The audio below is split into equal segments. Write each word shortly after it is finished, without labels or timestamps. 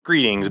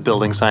Greetings,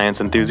 building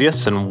science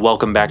enthusiasts, and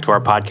welcome back to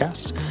our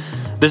podcast.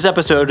 This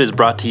episode is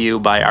brought to you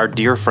by our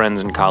dear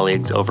friends and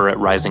colleagues over at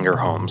Risinger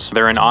Homes.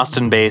 They're an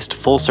Austin-based,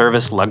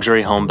 full-service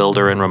luxury home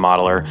builder and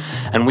remodeler,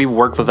 and we've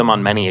worked with them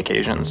on many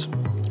occasions.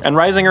 And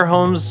Risinger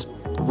Homes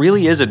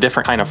really is a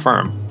different kind of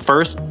firm.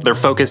 First, they're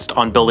focused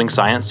on building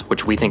science,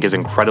 which we think is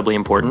incredibly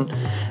important,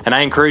 and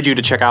I encourage you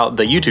to check out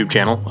the YouTube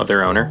channel of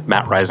their owner,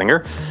 Matt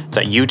Risinger. It's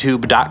at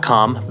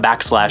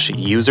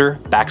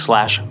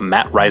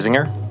youtube.com/user/Matt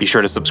Risinger. Be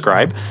sure to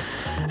subscribe.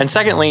 And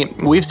secondly,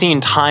 we've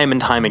seen time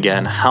and time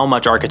again how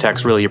much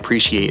architects really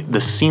appreciate the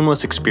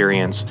seamless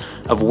experience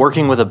of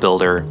working with a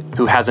builder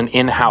who has an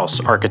in-house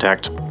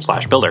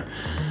architect/builder.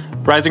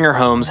 Risinger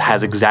Homes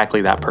has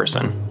exactly that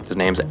person. His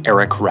name's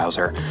Eric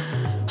Rouser.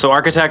 So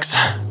architects,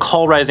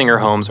 call Risinger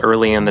Homes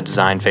early in the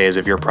design phase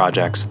of your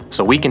projects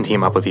so we can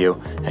team up with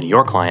you and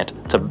your client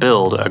to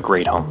build a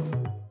great home.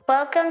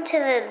 Welcome to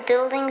the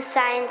Building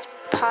Science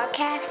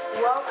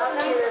Podcast. Welcome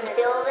to the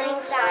Building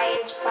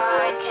Science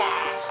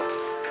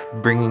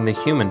Podcast. Bringing the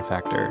human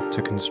factor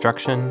to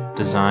construction,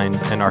 design,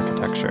 and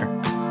architecture.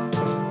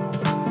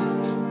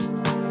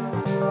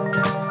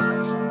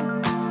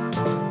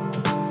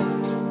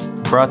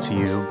 Brought to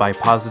you by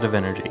Positive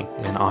Energy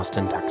in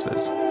Austin,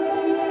 Texas.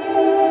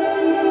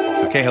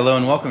 Okay, hello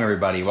and welcome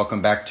everybody.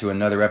 Welcome back to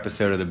another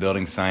episode of the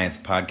Building Science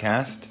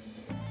Podcast.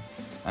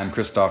 I'm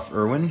Christoph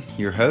Irwin,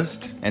 your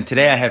host, and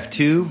today I have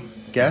two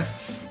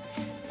guests.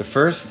 The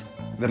first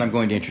that I'm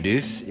going to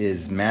introduce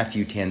is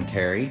Matthew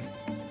Tanteri.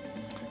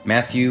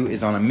 Matthew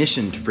is on a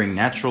mission to bring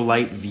natural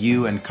light,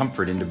 view, and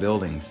comfort into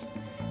buildings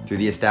through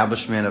the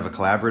establishment of a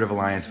collaborative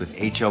alliance with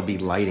HLB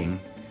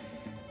Lighting.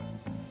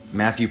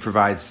 Matthew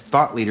provides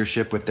thought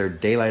leadership with their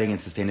daylighting and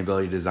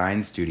sustainability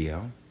design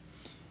studio.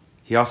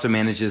 He also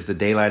manages the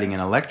daylighting and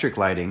electric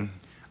lighting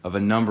of a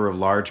number of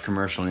large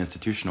commercial and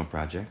institutional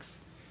projects.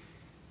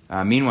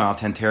 Meanwhile,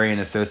 Tanteri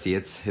 &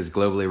 Associates, his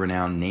globally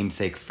renowned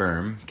namesake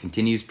firm,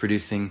 continues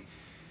producing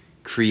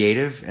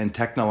creative and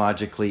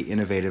technologically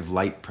innovative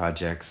light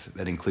projects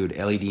that include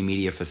LED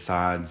media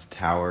facades,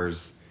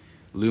 towers,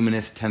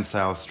 luminous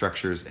tensile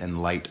structures,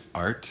 and light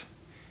art.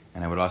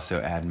 And I would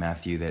also add,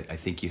 Matthew, that I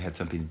think you had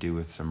something to do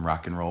with some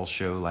rock and roll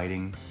show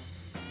lighting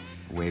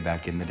way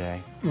back in the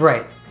day.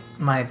 Right.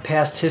 My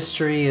past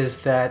history is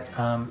that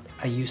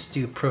I used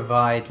to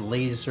provide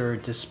laser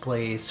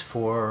displays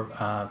for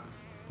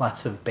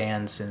lots of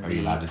bands. Are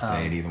you allowed to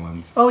say any of the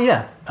ones? Oh,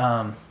 yeah.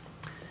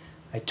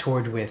 I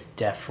toured with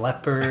Def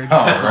Leppard.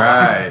 All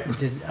right.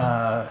 Did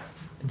a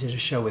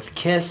show with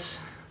Kiss.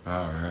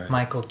 All right.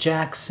 Michael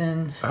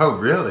Jackson. Oh,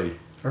 really?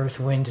 Earth,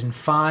 Wind, and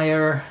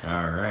Fire.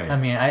 All right. I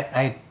mean,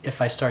 I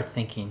if I start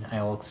thinking,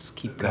 I will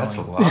keep going. That's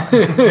a lot.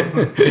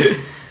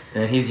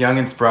 And he's young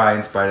and spry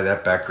in spite of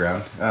that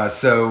background.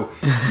 So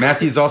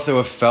Matthew's also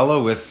a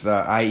fellow with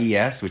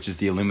IES, which is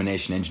the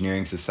Illumination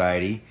Engineering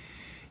Society.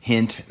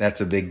 Hint,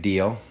 that's a big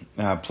deal.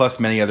 Plus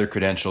many other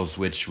credentials,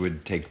 which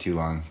would take too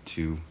long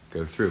to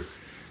go through.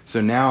 So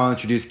now I'll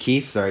introduce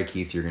Keith. Sorry,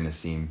 Keith, you're going to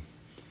seem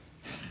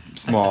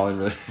small in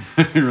relation.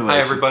 Hi,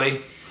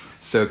 everybody.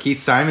 So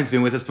Keith Simon's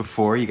been with us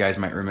before. You guys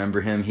might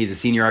remember him. He's a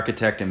senior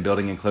architect and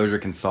building enclosure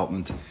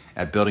consultant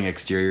at Building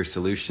Exterior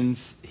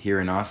Solutions here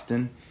in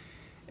Austin.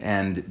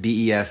 And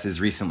BES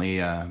has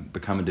recently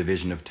become a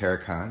division of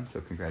Terracon, so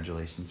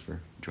congratulations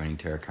for joining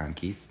Terracon,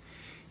 Keith.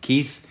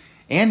 Keith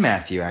and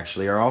Matthew,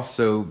 actually, are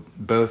also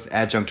both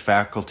adjunct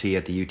faculty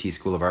at the UT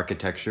School of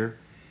Architecture.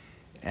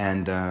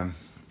 And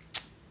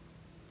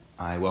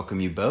I welcome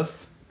you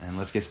both, and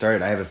let's get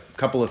started. I have a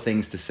couple of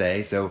things to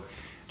say. So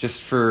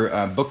just for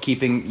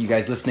bookkeeping, you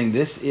guys listening,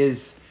 this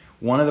is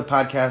one of the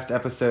podcast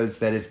episodes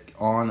that is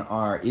on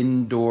our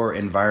Indoor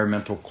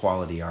Environmental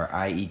Quality, our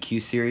IEQ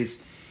series.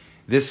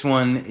 This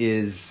one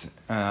is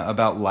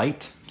about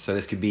light, so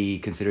this could be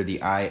considered the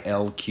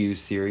ILQ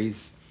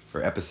series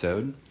for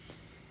episode.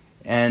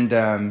 And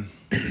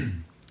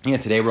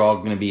today we're all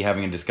going to be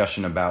having a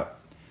discussion about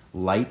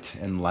light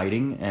and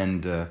lighting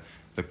and the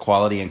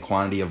quality and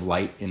quantity of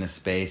light in a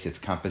space, its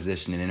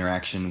composition and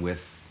interaction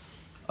with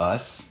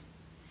us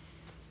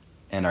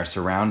and our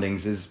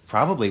surroundings is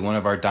probably one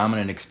of our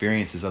dominant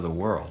experiences of the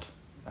world.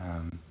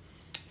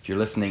 If you're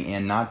listening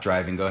and not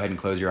driving, go ahead and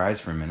close your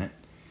eyes for a minute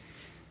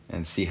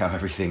and see how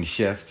everything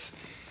shifts.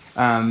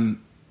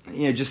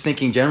 Just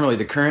thinking generally,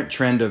 the current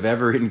trend of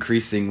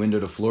ever-increasing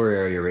window-to-floor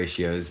area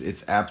ratios,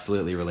 it's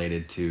absolutely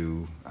related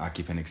to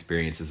occupant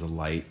experiences of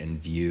light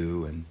and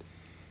view and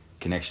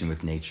connection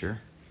with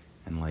nature,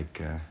 and like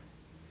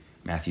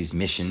Matthew's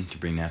mission to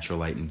bring natural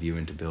light and view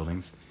into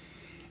buildings.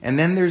 And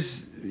then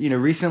there's,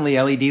 recently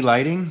LED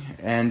lighting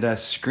and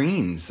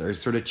screens are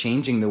sort of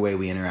changing the way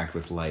we interact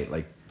with light.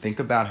 Like, think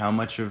about how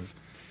much of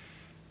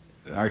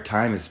our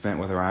time is spent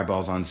with our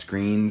eyeballs on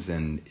screens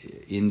and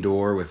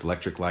indoor with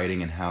electric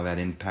lighting and how that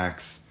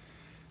impacts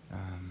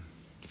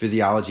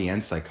physiology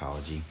and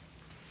psychology.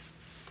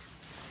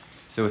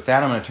 So with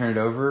that, I'm going to turn it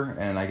over,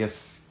 and I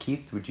guess,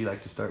 Keith, would you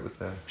like to start with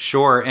the...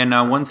 Sure, and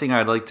one thing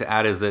I'd like to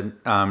add is that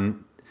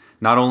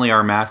not only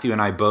are Matthew and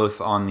I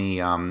both on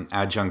the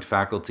adjunct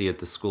faculty at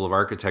the School of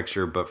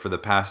Architecture, but for the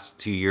past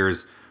 2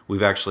 years,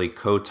 we've actually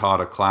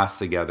co-taught a class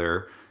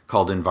together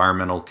called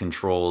Environmental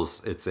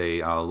Controls. It's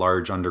a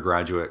large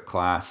undergraduate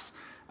class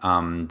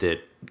that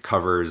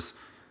covers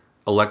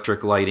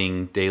electric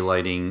lighting,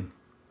 daylighting,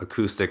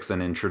 acoustics,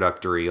 and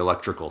introductory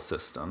electrical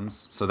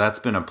systems. So that's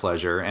been a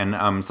pleasure.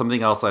 And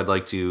something else I'd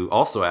like to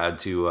also add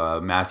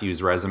to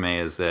Matthew's resume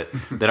is that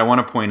I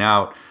want to point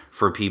out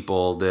for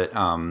people that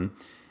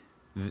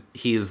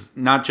he's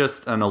not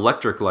just an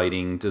electric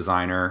lighting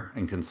designer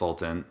and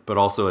consultant, but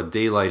also a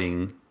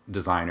daylighting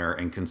designer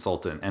and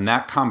consultant. And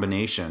that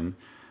combination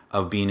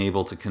of being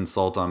able to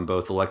consult on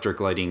both electric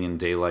lighting and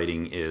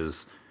daylighting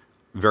is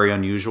very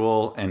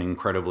unusual and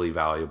incredibly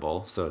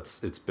valuable. So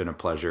it's been a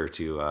pleasure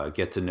to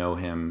get to know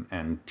him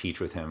and teach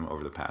with him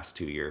over the past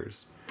 2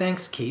 years.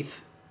 Thanks,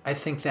 Keith. I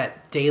think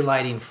that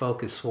daylighting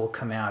focus will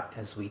come out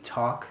as we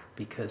talk,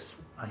 because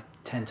I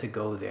tend to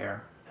go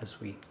there as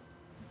we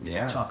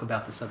talk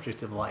about the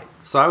subject of light.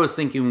 So I was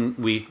thinking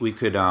we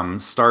could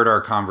start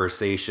our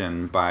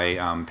conversation by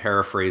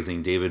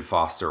paraphrasing David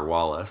Foster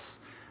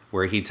Wallace,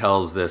 where he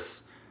tells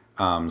this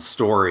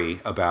story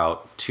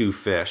about two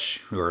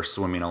fish who are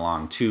swimming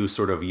along, two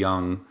sort of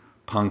young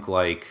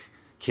punk-like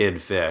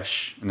kid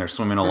fish, and they're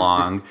swimming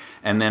along,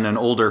 and then an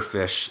older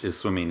fish is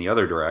swimming the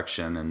other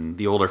direction, and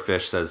the older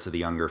fish says to the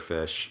younger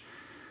fish,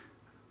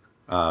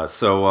 how's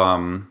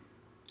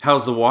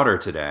the water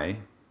today?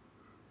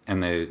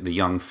 And the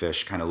young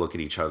fish kind of look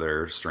at each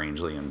other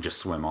strangely and just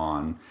swim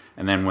on.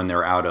 And then when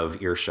they're out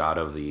of earshot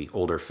of the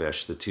older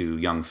fish, the two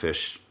young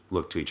fish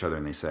look to each other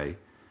and they say,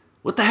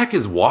 "What the heck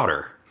is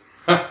water?"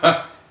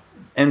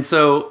 And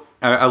so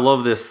I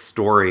love this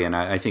story, and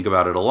I think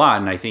about it a lot.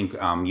 And I think,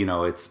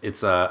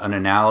 it's an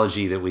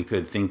analogy that we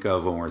could think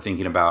of when we're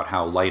thinking about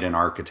how light and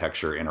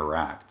architecture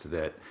interact.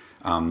 That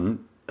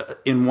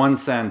in one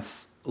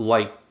sense,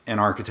 light and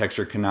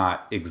architecture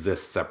cannot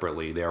exist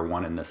separately. They are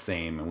one and the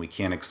same, and we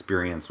can't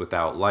experience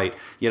without light.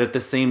 Yet at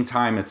the same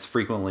time, it's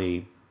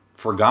frequently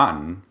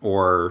forgotten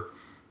or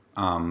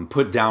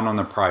put down on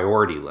the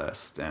priority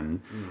list.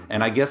 And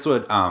I guess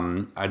what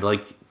I'd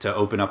like to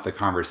open up the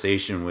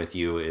conversation with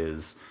you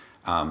is,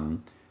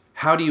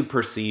 how do you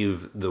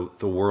perceive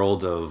the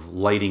world of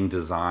lighting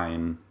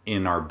design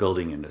in our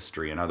building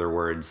industry? In other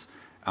words,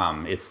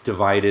 it's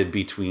divided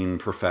between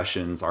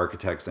professions,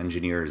 architects,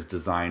 engineers,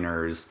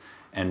 designers,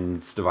 and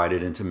it's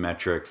divided into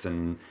metrics.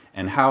 And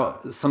how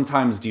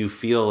sometimes do you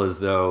feel as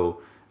though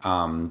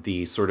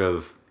the sort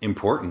of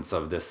importance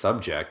of this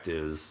subject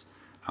is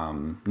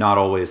not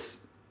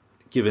always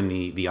given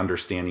the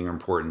understanding or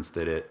importance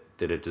that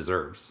it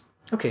deserves?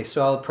 Okay,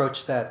 so I'll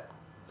approach the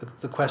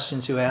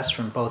questions you asked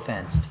from both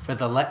ends. For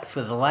the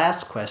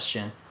last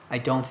question, I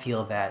don't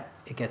feel that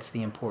it gets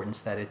the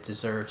importance that it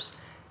deserves.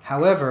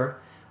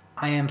 However,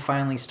 I am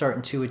finally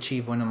starting to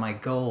achieve one of my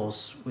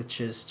goals,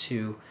 which is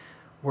to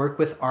work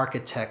with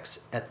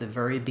architects at the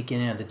very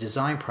beginning of the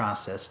design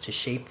process to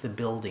shape the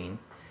building,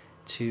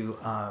 to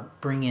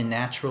bring in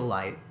natural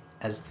light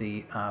as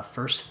the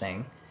first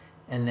thing,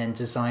 and then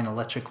design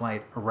electric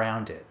light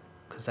around it,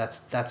 because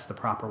that's the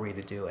proper way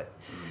to do it.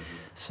 Mm-hmm.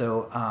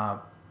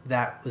 So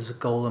that was a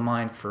goal of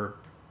mine for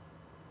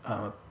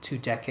 2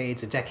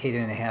 decades, a decade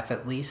and a half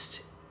at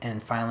least,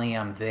 and finally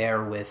I'm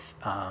there with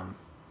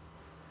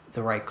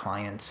the right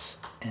clients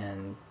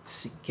and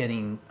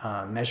getting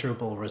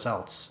measurable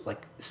results,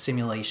 like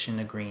simulation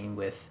agreeing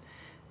with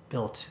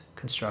built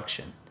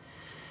construction.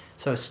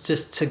 So it's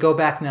just to go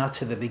back now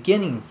to the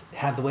beginning,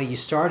 have the way you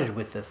started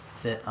with the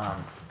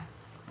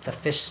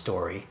fish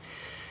story.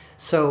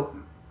 So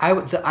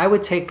I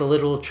would take the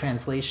literal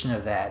translation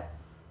of that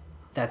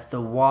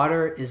the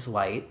water is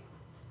light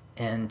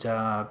and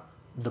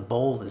the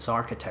bowl is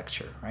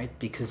architecture, right?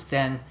 Because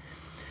then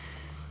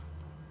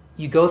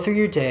you go through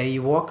your day,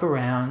 you walk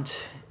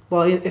around.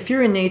 Well, if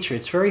you're in nature,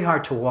 it's very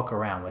hard to walk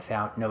around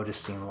without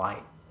noticing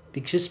light.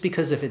 Just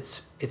because if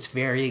it's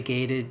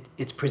variegated,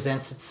 it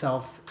presents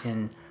itself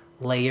in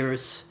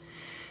layers.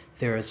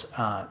 There's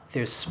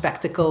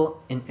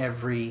spectacle in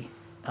every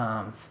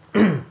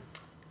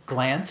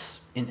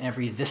glance, in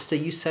every vista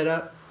you set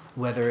up.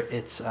 Whether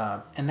it's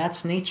and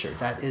that's nature.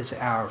 That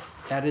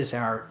is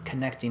our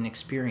connecting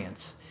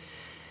experience.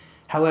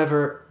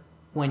 However,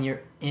 when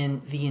you're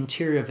in the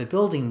interior of a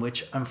building,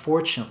 which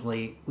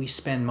unfortunately we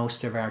spend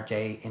most of our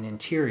day in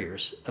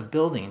interiors of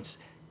buildings,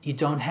 you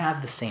don't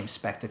have the same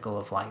spectacle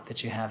of light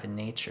that you have in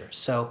nature.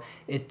 So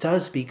it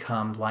does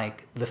become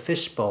like the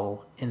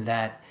fishbowl in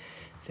that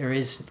there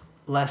is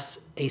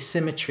less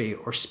asymmetry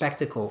or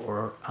spectacle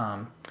or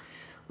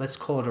let's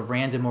call it a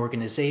random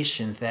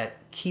organization that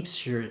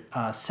keeps your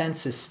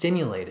senses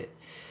stimulated.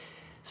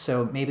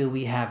 So maybe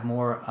we have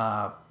more.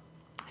 All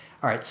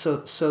right,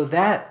 so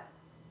that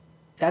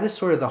is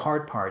sort of the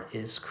hard part,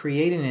 is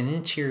creating an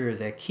interior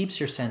that keeps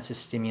your senses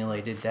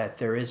stimulated, that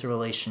there is a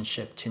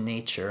relationship to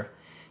nature,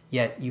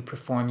 yet you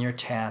perform your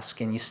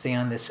task and you stay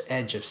on this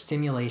edge of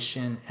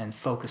stimulation and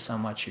focus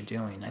on what you're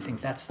doing. I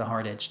think that's the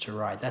hard edge to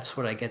ride. That's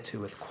what I get to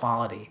with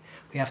quality.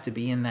 We have to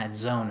be in that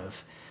zone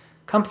of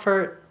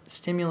comfort,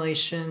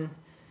 stimulation,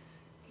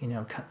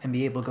 and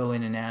be able to go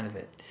in and out of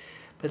it.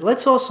 But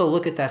let's also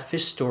look at that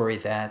fish story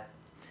that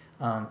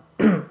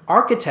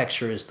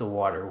Architecture is the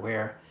water,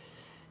 where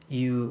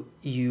you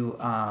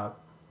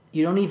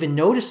don't even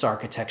notice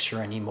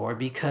architecture anymore,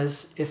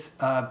 because if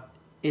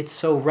it's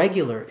so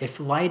regular, if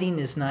lighting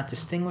is not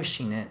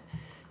distinguishing it,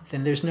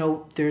 then there's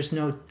nothing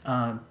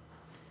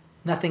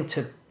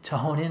to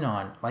hone in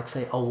on. Like,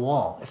 say, a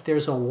wall. If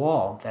there's a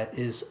wall that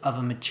is of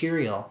a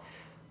material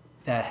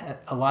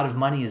that a lot of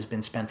money has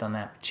been spent on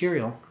that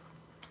material,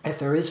 if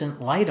there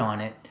isn't light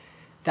on it,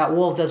 that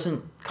wall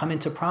doesn't come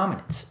into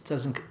prominence. It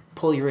doesn't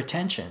pull your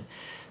attention.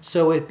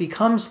 So it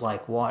becomes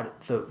like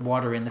the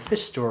water in the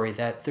fish story,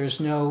 that there's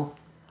no,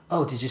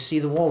 oh, did you see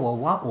the wall? Well,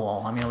 what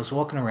wall? I mean, I was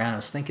walking around, I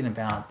was thinking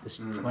about this,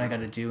 what I got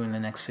to do in the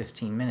next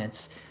 15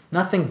 minutes.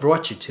 Nothing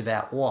brought you to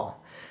that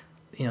wall.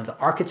 You know, the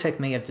architect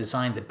may have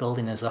designed the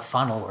building as a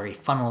funnel, where he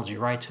funneled you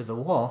right to the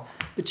wall,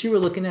 but you were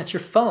looking at your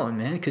phone,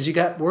 man, because you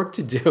got work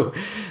to do.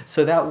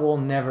 So that wall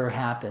never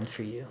happened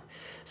for you.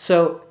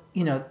 So,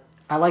 you know,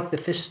 I like the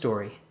fish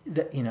story,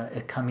 that, you know,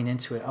 coming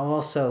into it. I'll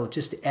also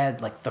just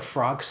add, like, the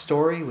frog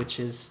story, which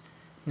is,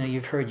 you know,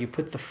 you've heard, you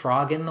put the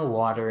frog in the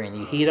water and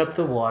you heat up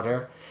the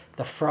water.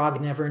 The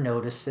frog never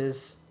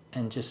notices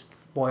and just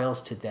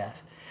boils to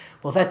death.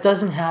 Well, that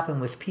doesn't happen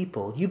with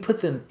people. You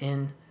put them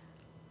in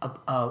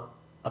a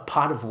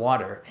pot of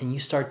water and you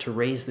start to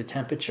raise the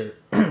temperature.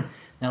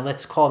 Now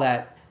let's call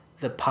that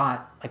the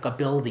pot like a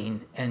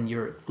building, and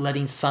you're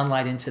letting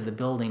sunlight into the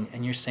building,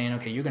 and you're saying,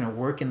 okay, you're going to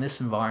work in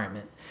this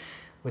environment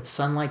with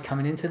sunlight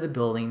coming into the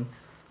building,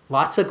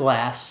 lots of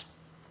glass,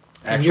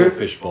 Actual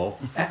fishbowl.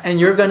 and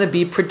you're going to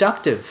be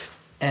productive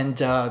and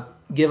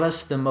give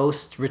us the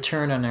most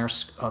return on our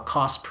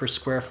cost per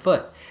square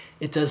foot.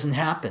 It doesn't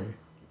happen.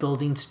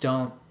 Buildings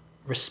don't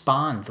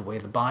respond the way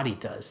the body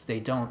does. They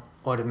don't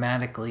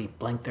automatically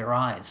blink their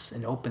eyes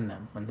and open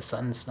them when the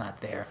sun's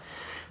not there.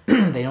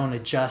 They don't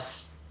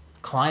adjust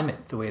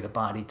climate the way the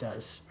body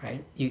does,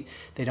 right?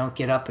 They don't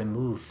get up and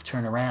move,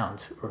 turn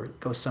around, or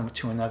go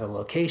to another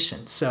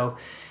location. So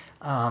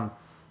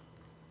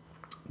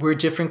we're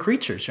different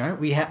creatures, right?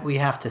 We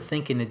have to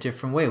think in a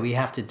different way. We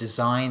have to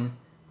design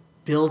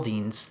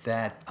buildings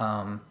that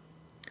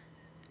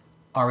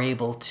are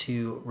able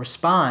to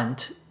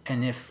respond,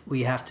 and if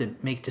we have to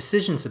make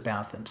decisions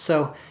about them.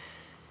 So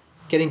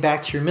getting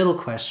back to your middle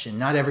question,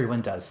 not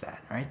everyone does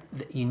that, right?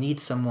 You need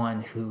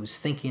someone who's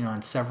thinking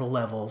on several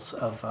levels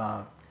of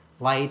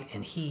light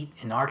and heat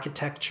and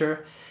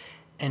architecture,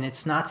 and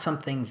it's not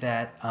something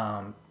that,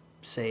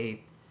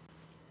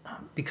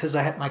 because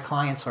my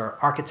clients are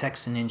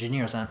architects and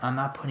engineers, I'm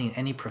not putting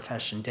any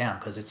profession down,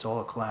 because it's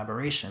all a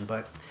collaboration,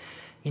 but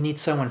you need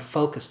someone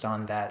focused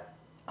on that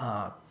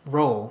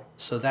role.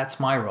 So that's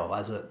my role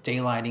as a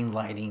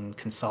lighting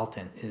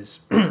consultant, is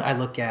I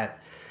look at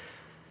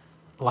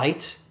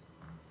light,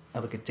 I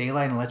look at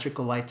daylight and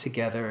electrical light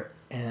together,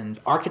 and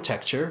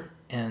architecture,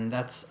 and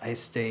I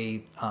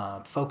stay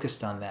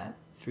focused on that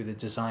through the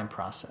design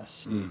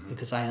process,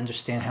 because I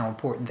understand how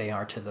important they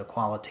are to the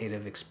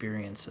qualitative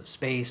experience of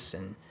space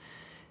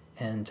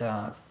and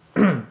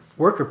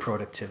worker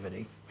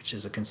productivity, which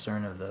is a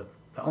concern of the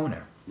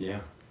owner. Yeah.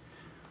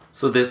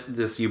 So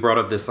this you brought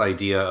up this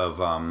idea of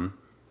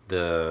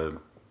the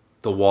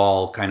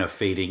wall kind of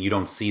fading. You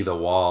don't see the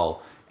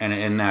wall,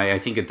 and I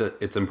think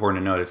it's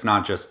important to note it's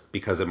not just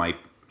because it might,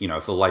 you know,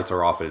 if the lights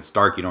are off and it's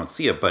dark, you don't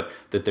see it, but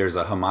that there's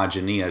a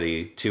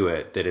homogeneity to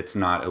it, that it's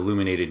not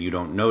illuminated, you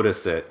don't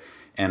notice it.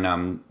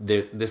 And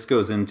this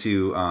goes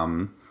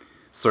into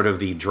sort of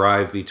the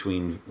drive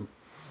between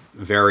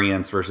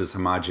variance versus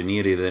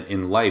homogeneity, that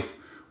in life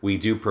we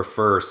do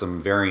prefer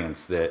some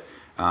variance, that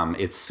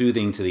it's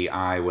soothing to the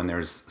eye when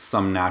there's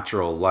some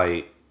natural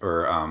light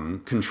or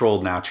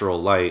controlled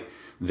natural light,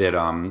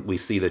 that we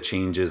see the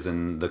changes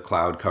in the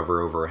cloud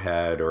cover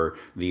overhead, or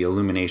the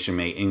illumination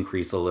may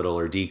increase a little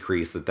or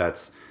decrease,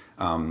 that's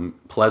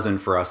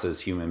pleasant for us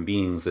as human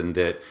beings, and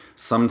that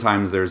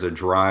sometimes there's a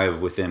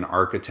drive within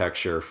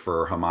architecture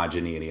for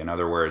homogeneity. In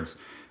other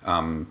words,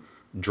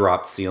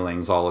 dropped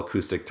ceilings, all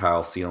acoustic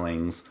tile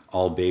ceilings,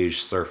 all beige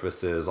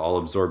surfaces, all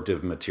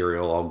absorptive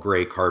material, all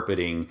gray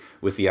carpeting,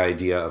 with the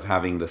idea of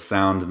having the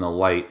sound and the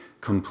light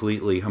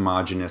completely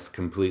homogeneous,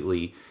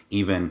 completely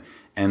even.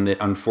 And that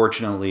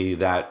unfortunately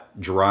that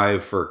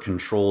drive for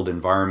controlled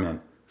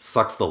environment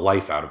sucks the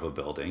life out of a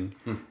building,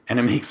 and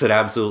it makes it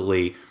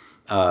absolutely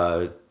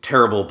a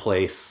terrible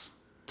place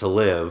to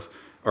live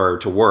or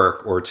to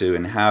work or to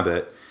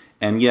inhabit.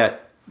 And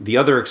yet the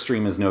other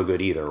extreme is no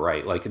good either,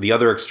 right? Like the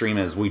other extreme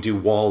is we do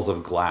walls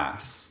of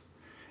glass,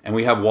 and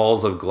we have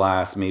walls of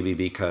glass maybe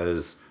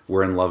because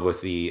we're in love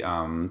with the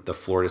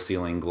floor to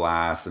ceiling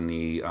glass and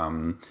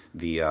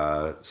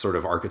the sort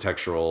of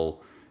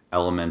architectural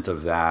element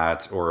of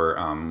that, or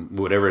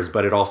whatever it is,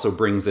 but it also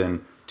brings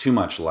in too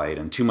much light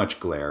and too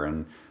much glare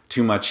and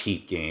too much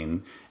heat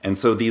gain. And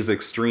so these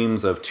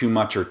extremes of too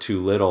much or too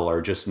little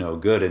are just no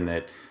good, and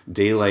that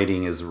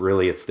daylighting is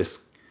really,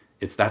 that's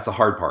the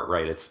hard part,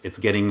 right? It's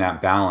getting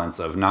that balance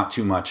of not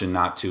too much and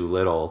not too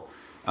little,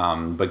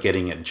 but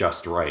getting it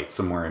just right,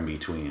 somewhere in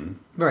between.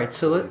 Right.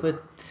 So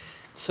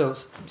so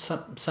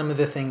some of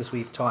the things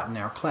we've taught in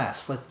our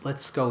class,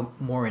 let's go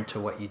more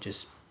into what you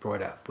just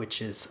brought up,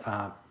 which is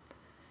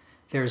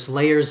there's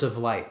layers of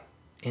light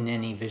in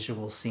any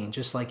visual scene,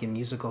 just like in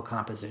musical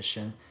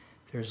composition.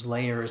 There's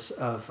layers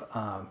of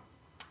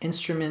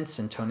instruments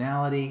and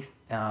tonality.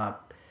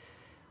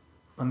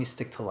 Let me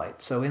stick to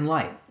light. So in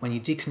light, when you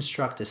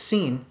deconstruct a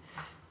scene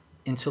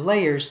into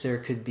layers, there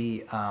could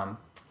be,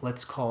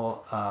 let's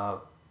call,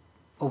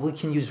 we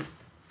can use,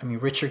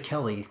 Richard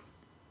Kelly,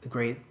 the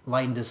great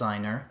lighting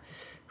designer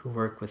who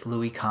worked with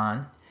Louis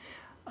Kahn.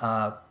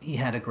 He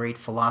had a great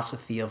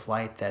philosophy of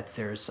light that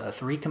there's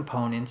three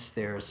components.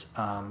 There's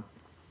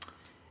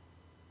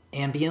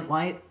ambient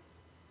light,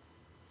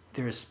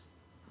 there's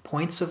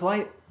points of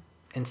light,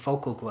 and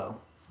focal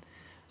glow.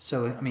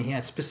 So, he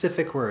had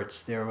specific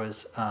words. There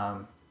was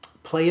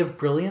play of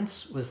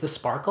brilliance was the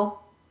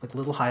sparkle, like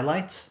little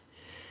highlights.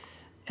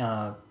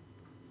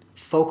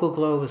 Focal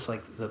glow was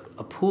like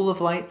a pool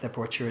of light that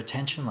brought your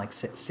attention, like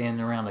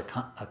standing around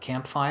a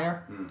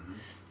campfire. Mm-hmm.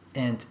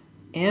 And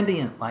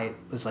ambient light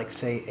was like,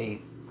 say,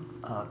 a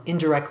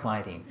indirect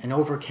lighting, an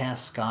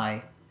overcast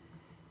sky.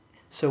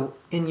 So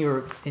in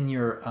your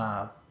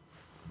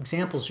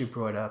examples you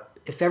brought up,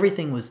 if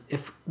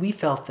we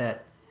felt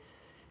that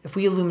if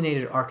we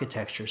illuminated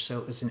architecture so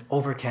it was an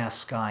overcast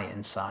sky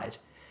inside,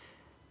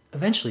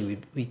 eventually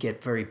we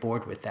get very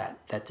bored with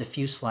that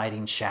diffuse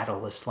lighting,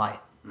 shadowless light,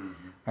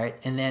 mm-hmm. right?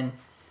 And then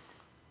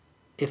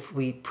if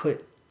we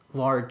put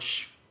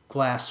large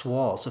glass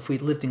walls, if we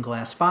lived in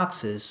glass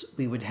boxes,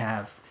 we would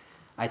have,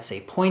 I'd say,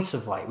 points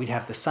of light. We'd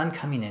have the sun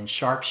coming in,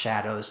 sharp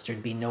shadows.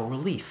 There'd be no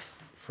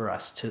relief for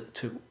us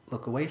to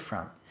look away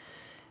from.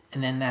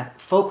 And then that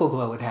focal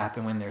glow would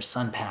happen when there's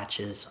sun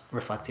patches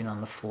reflecting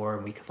on the floor,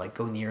 and we could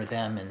go near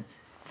them, and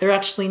they're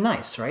actually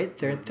nice, right?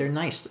 They're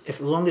nice. As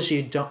long as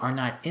you are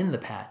not in the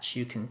patch,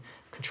 you can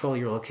control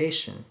your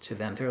location to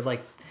them.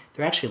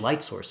 They're actually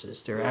light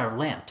sources. They're our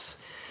lamps.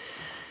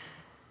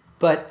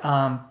 But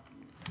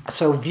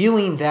so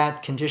viewing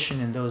that condition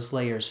in those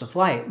layers of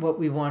light, what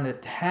we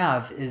want to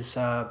have is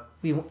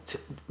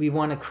we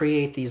want to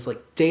create these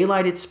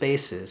daylighted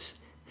spaces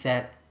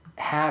that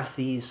have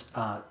these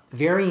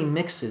varying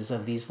mixes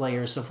of these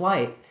layers of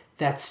light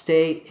that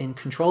stay in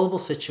controllable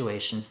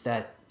situations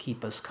that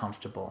keep us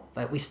comfortable,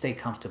 that we stay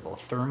comfortable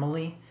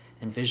thermally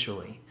and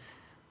visually.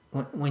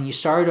 When you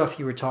started off,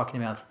 you were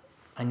talking about,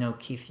 I know,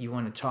 Keith, you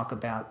want to talk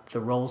about the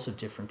roles of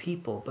different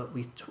people, but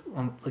we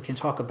can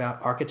talk about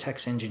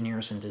architects,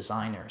 engineers, and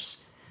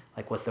designers,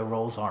 like what the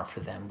roles are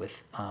for them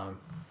with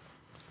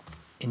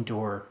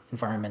indoor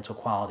environmental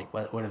quality.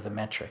 What are the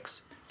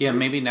metrics? Yeah,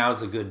 maybe now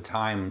is a good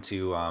time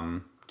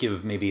to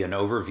give maybe an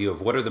overview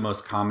of what are the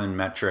most common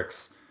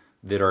metrics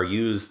that are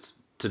used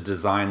to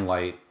design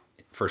light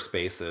for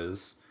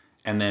spaces,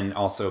 and then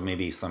also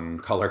maybe some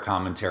color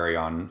commentary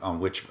on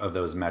which of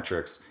those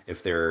metrics,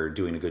 if they're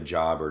doing a good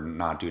job or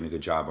not doing a good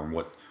job,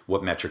 or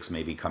what metrics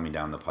may be coming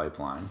down the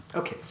pipeline.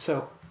 Okay,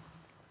 so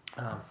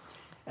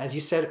as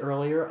you said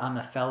earlier, I'm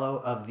a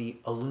fellow of the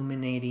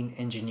Illuminating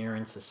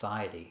Engineering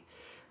Society,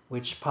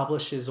 which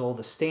publishes all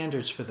the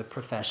standards for the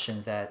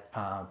profession that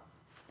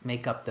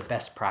make up the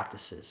best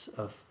practices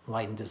of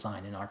light and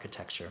design in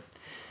architecture.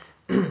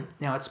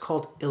 Now, it's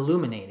called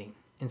illuminating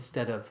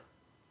instead of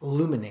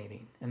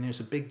illuminating. And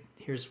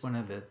here's one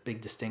of the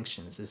big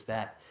distinctions, is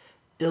that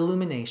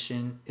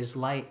illumination is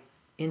light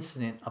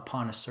incident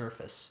upon a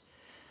surface.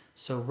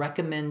 So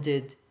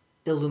recommended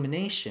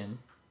illumination,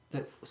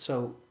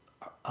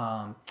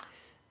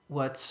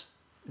 what's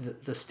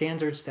the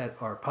standards that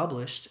are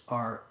published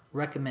are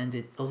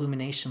recommended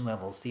illumination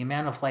levels, the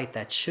amount of light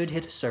that should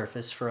hit a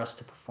surface for us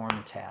to perform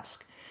a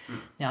task.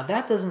 Now,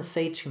 that doesn't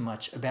say too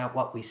much about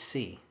what we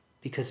see,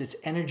 because it's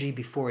energy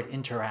before it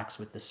interacts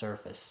with the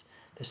surface.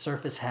 The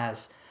surface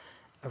has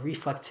a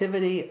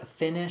reflectivity, a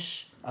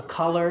finish, a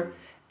color,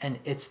 and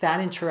it's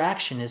that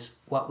interaction is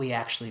what we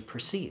actually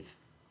perceive.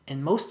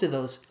 And most of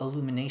those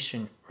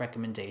illumination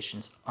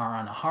recommendations are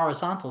on a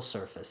horizontal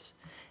surface.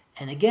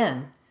 And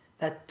again,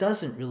 that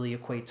doesn't really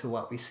equate to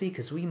what we see,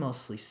 because we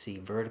mostly see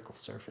vertical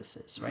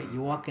surfaces, right?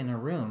 You walk in a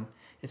room,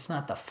 it's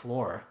not the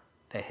floor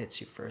that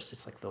hits you first.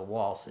 It's like the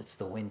walls, it's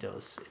the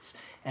windows,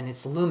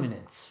 it's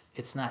luminance.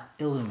 It's not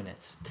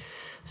illuminance.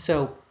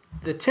 So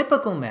the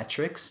typical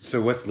metrics...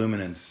 So what's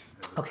luminance?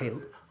 Okay,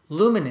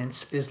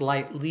 luminance is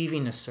light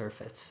leaving a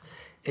surface.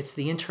 It's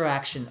the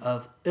interaction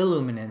of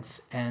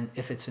illuminance and,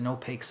 if it's an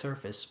opaque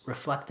surface,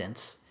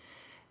 reflectance.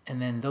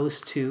 And then those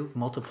two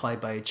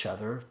multiplied by each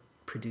other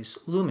produce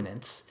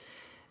luminance.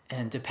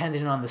 And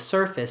depending on the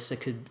surface,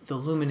 the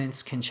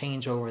luminance can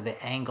change over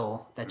the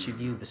angle that you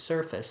view the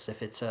surface.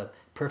 If it's a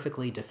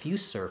perfectly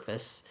diffuse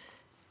surface,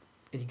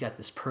 you got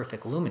this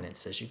perfect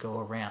luminance as you go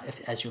around,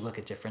 as you look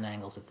at different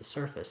angles at the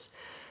surface.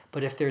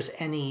 But if there's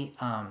any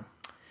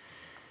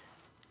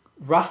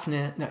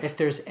if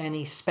there's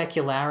any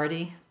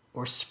specularity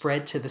or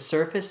spread to the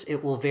surface,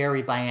 it will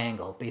vary by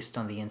angle based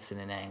on the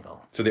incident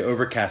angle. So the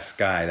overcast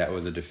sky, that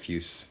was a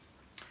diffuse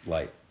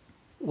light.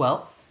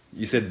 Well,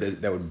 you said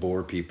that would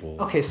bore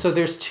people. Okay, so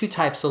there's two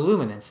types of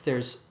luminance.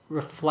 There's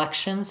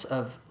reflections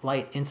of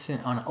light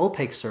incident on an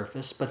opaque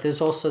surface, but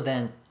there's also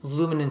then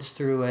luminance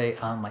through a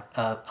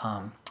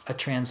a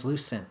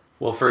translucent.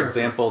 Well, for surface.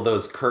 example,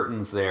 those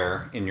curtains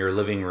there in your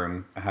living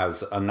room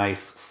has a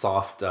nice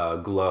soft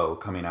glow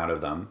coming out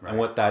of them. Right. And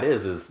what that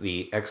is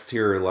the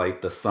exterior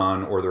light, the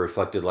sun, or the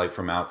reflected light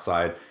from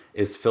outside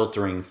is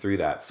filtering through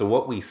that. So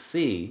what we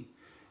see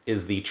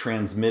is the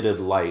transmitted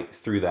light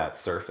through that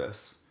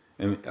surface.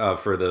 And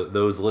for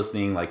those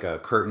listening, like a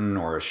curtain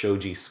or a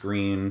shoji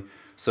screen.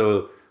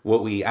 So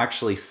what we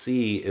actually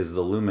see is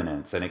the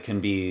luminance, and it can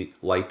be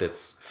light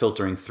that's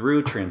filtering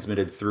through,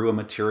 transmitted through a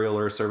material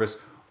or a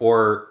surface,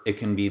 or it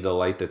can be the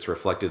light that's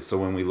reflected. So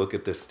when we look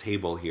at this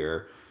table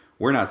here,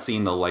 we're not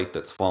seeing the light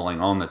that's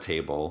falling on the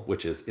table,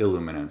 which is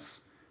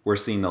illuminance. We're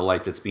seeing the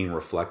light that's being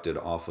reflected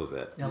off of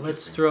it. Now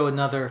let's throw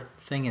another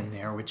thing in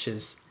there, which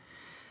is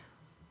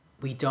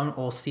we don't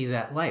all see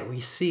that light. We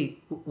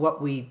see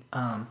what we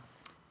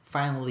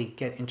finally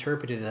get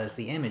interpreted as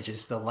the image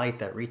is the light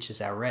that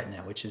reaches our retina,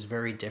 which is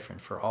very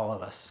different for all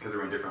of us. Because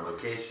we're in different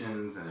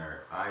locations and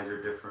our eyes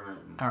are different.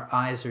 Our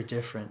eyes are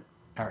different.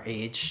 Our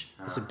age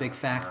is a big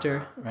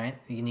factor, right?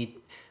 You need,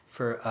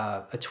 for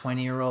a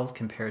 20-year-old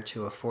compared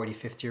to a 40,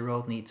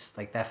 50-year-old needs,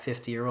 like that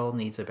 50-year-old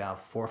needs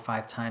about 4 or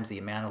 5 times the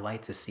amount of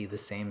light to see the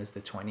same as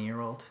the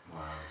 20-year-old.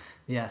 Wow.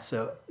 Yeah,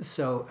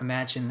 so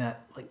imagine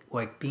that,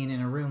 like being in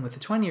a room with a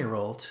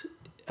 20-year-old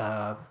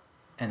and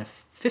a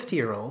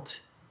 50-year-old,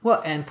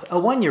 well, and a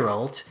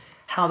 1-year-old,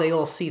 how they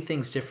all see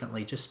things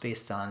differently just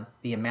based on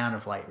the amount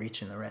of light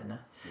reaching the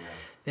retina. Yeah.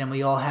 Then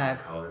we all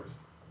have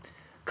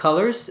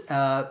colors.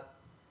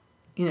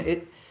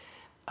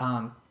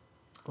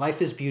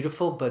 Life is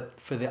beautiful, but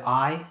for the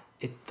eye,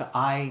 the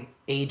eye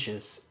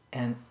ages,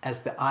 and as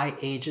the eye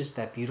ages,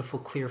 that beautiful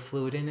clear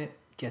fluid in it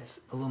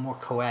gets a little more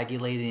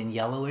coagulated and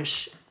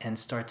yellowish and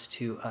starts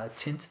to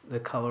tint the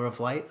color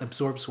of light,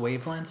 absorbs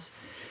wavelengths.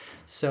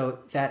 So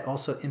that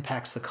also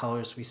impacts the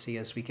colors we see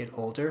as we get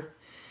older.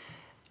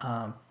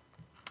 I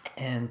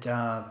didn't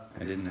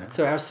know.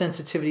 So our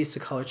sensitivities to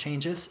color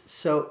changes.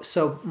 So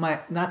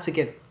not to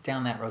get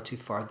down that road too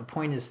far, the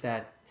point is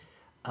that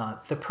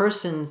the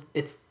person,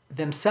 it's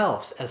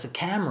themselves as a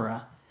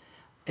camera,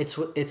 it's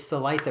the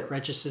light that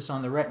registers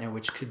on the retina,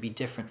 which could be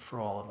different for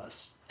all of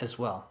us as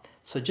well.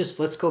 So just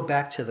let's go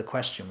back to the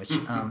question, which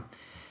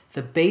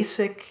the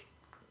basic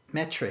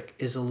metric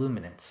is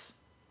illuminance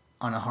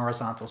on a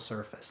horizontal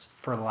surface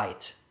for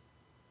light.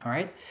 All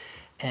right?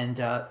 And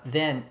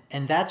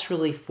that's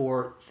really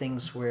for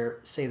things where,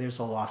 say there's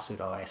a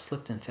lawsuit, I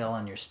slipped and fell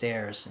on your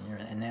stairs,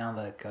 and now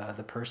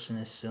the person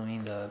is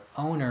suing the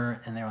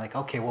owner, and they're like,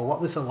 okay, well,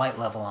 what was the light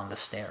level on the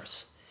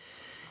stairs?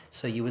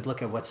 So you would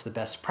look at what's the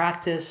best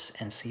practice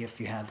and see if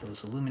you have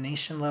those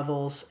illumination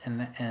levels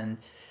and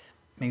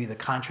maybe the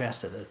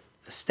contrast of the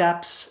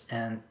steps,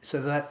 and so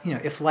that,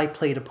 if light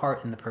played a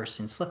part in the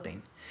person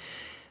slipping,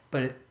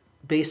 but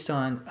based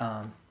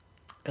on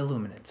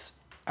illuminance.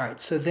 All right,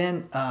 so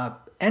then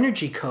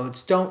energy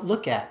codes don't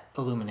look at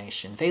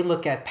illumination. They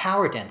look at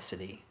power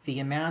density, the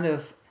amount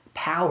of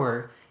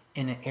power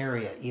in an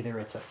area, either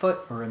it's a foot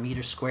or a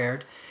meter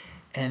squared.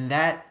 And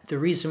the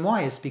reason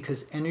why is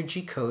because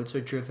energy codes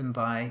are driven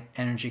by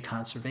energy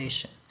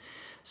conservation.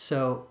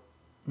 So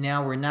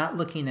now we're not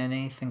looking at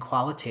anything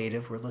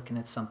qualitative, we're looking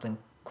at something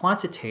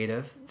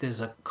quantitative. There's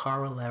a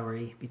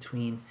corollary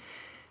between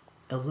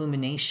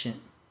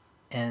illumination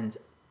and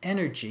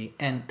energy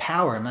and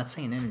power. I'm not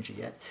saying energy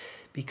yet,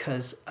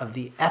 because of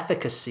the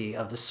efficacy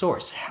of the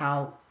source,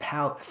 how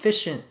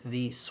efficient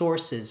the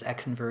source is at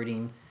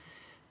converting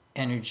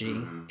energy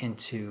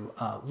into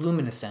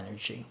luminous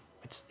energy,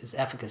 which is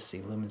efficacy,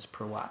 lumens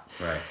per watt.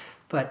 Right.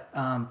 But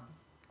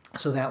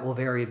so that will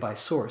vary by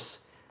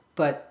source.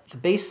 But the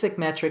basic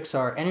metrics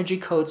are energy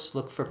codes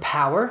look for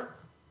power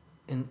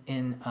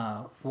in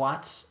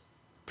watts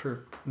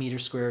per meter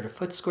squared or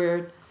foot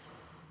squared.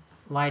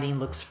 Lighting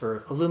looks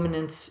for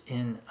illuminance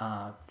in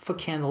foot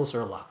candles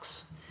or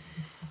lux.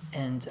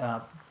 And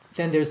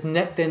then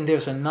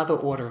there's another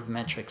order of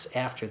metrics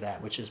after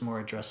that, which is more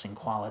addressing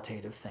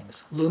qualitative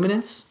things.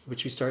 Luminance,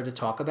 which we started to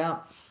talk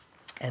about.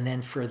 And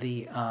then for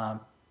the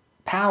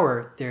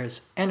power,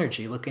 there's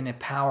energy, looking at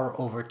power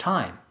over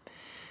time,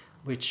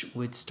 which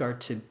would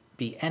start to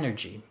be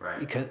energy.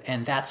 Right.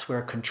 And that's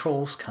where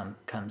controls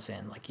comes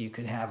in. Like you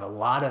could have a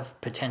lot of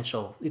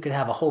potential, you could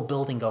have a whole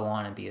building go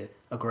on and be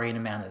a great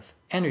amount of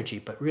energy,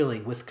 but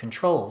really with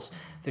controls,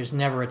 there's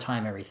never a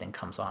time everything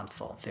comes on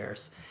full.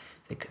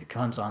 It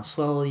comes on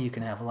slowly. You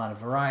can have a lot of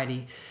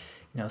variety,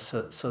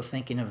 So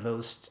thinking of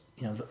those,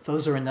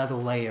 those are another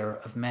layer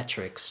of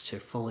metrics to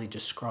fully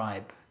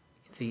describe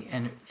the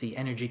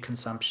energy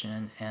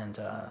consumption and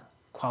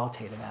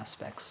qualitative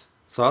aspects.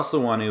 So I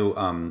also want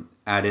to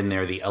add in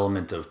there the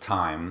element of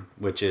time,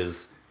 which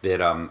is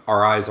that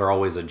our eyes are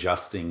always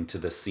adjusting to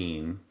the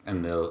scene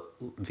and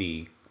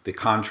the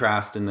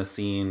contrast in the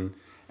scene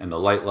and the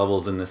light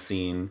levels in the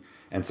scene.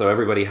 And so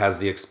everybody has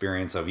the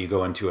experience of you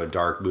go into a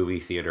dark movie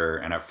theater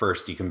and at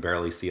first you can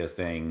barely see a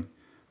thing,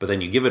 but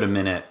then you give it a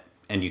minute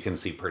and you can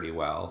see pretty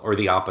well. Or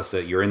the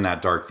opposite, you're in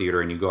that dark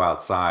theater and you go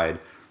outside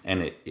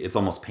and it's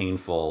almost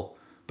painful,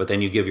 but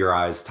then you give your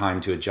eyes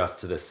time to adjust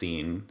to the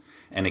scene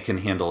and it can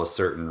handle a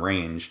certain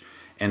range.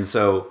 And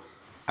so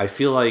I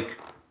feel like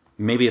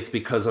maybe it's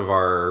because of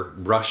our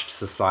rushed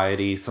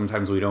society.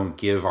 Sometimes we don't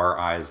give our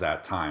eyes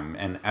that time.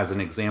 And as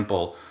an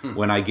example,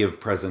 when I give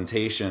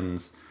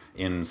presentations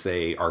in,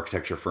 say,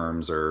 architecture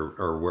firms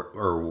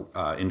or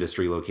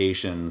industry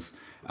locations,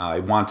 I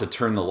want to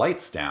turn the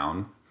lights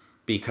down,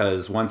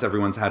 because once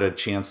everyone's had a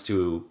chance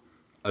to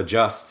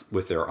adjust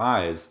with their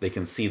eyes, they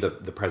can see the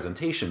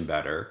presentation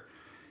better.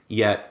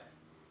 Yet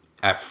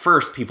at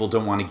first, people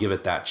don't want to give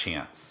it that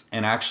chance,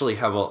 and actually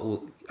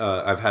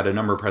I've had a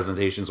number of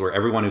presentations where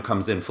everyone who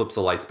comes in flips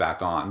the lights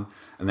back on,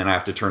 and then I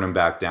have to turn them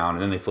back down,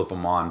 and then they flip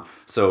them on.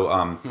 So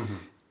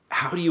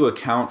how do you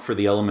account for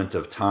the element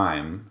of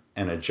time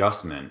and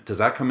adjustment? Does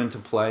that come into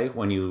play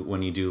when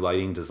you do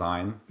lighting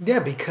design? Yeah,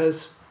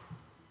 because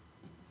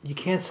you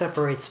can't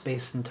separate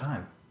space and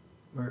time.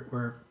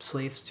 We're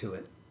slaves to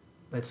it.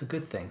 It's a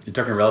good thing. You're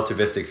talking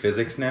relativistic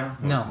physics now?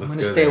 No, I'm going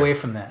to stay away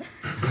from that.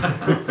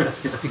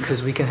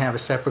 Because we can have a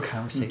separate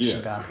conversation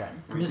about that.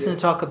 I'm just going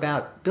to talk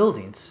about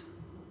buildings.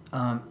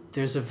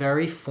 There's a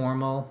very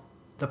formal,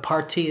 the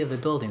partie of a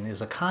building.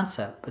 There's a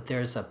concept, but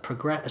there's a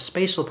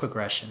spatial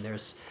progression.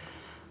 There's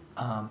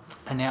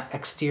an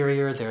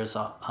exterior, there's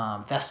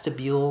a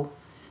vestibule,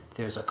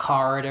 there's a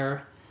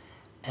corridor,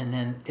 and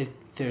then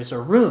there's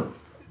a room,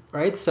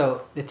 right?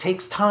 So it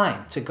takes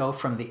time to go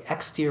from the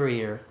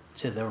exterior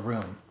to the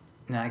room.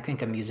 Now, I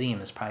think a museum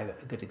is probably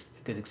a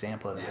good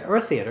example of that. Or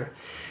a theater,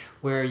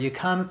 where you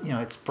come,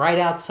 it's bright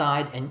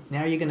outside, and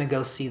now you're going to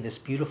go see this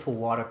beautiful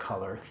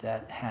watercolor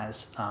that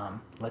has,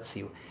 let's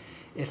see,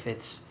 if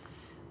it's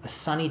a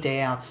sunny day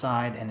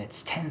outside and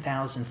it's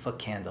 10,000 foot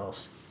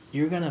candles,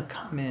 you're going to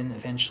come in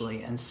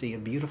eventually and see a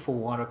beautiful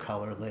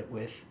watercolor lit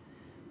with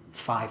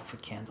 5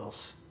 foot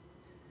candles.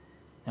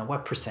 Now,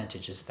 what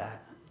percentage is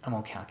that? I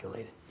won't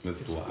calculate it.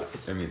 That's a lot.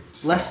 It's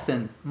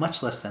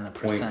much less than a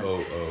percent.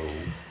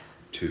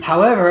 0.002.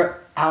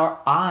 However, our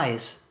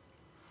eyes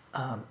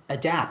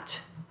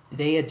adapt.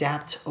 They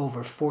adapt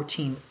over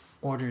 14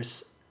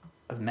 orders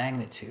of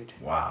magnitude.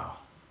 Wow.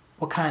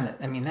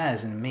 That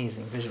is an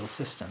amazing visual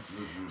system.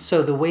 Mm-hmm.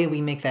 So the way we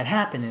make that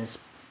happen is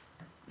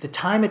the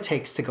time it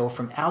takes to go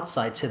from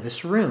outside to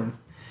this room.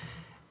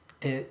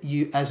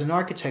 You, as an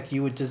architect,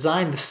 you would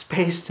design the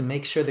space to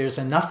make sure there's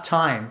enough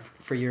time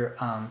for your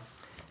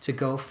to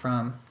go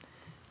from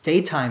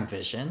daytime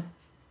vision,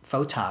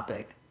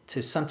 photopic,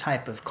 to some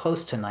type of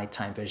close to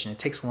nighttime vision. It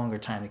takes a longer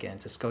time to get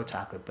into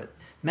scotopic, but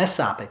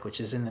mesopic,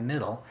 which is in the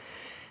middle,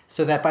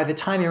 so that by the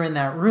time you're in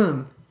that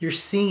room, you're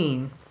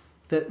seeing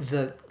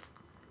the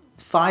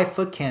 5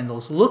 foot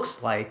candles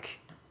looks like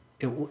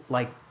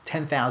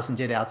 10,000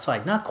 did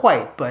outside. Not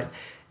quite, but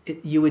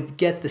you would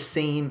get the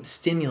same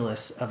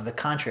stimulus of the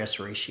contrast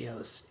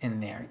ratios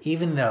in there,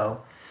 even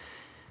though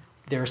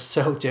they're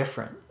so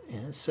different.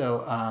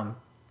 So,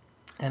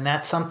 and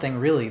that's something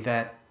really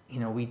that,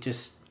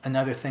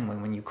 another thing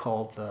when you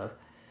call the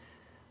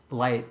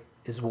light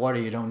is water,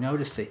 you don't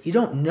notice it. You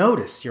don't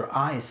notice your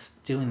eyes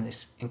doing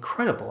this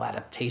incredible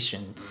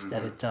adaptations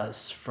that it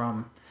does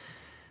from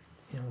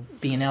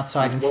being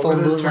outside in full moonlight.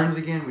 What were those terms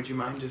again? Would you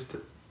mind just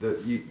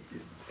it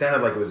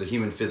sounded like it was a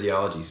human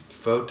physiology.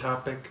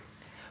 Photopic?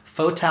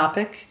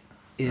 Photopic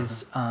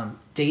is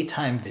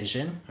daytime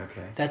vision.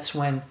 Okay. That's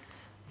when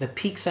the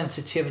peak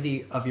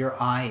sensitivity of your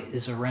eye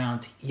is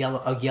around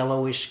a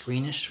yellowish,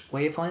 greenish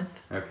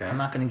wavelength. Okay. I'm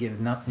not going to give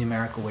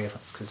numerical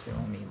wavelengths because they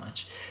won't mean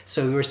much.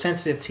 So we're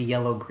sensitive to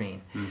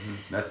yellow-green. Mm-hmm.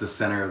 That's the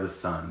center of the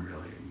sun,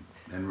 really,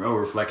 and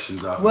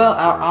reflections off. Well,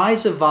 our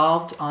eyes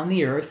evolved on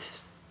the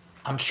Earth.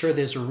 I'm sure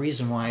there's a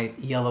reason why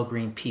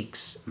yellow-green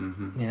peaks.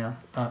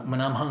 Mm-hmm.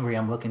 When I'm hungry,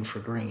 I'm looking for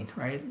green,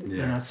 right?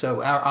 Yeah.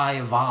 So our eye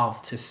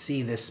evolved to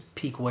see this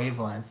peak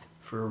wavelength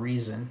for a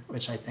reason,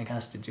 which I think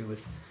has to do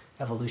with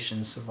evolution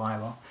and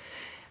survival.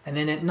 And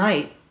then at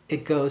night,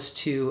 it goes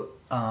to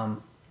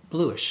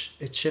bluish.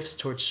 It shifts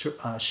towards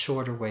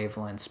shorter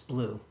wavelengths,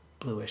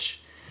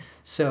 bluish.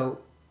 So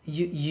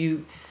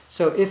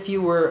so if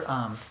you were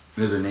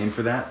there's a name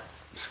for that?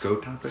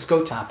 Scotopic?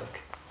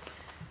 Scotopic.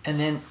 And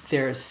then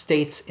there are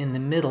states in the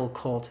middle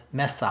called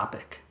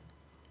mesopic.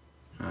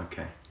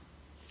 Okay.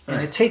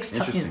 And it takes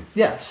time. Interesting.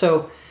 Yeah.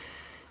 So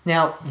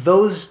now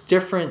those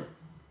different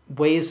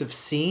ways of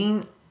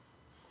seeing,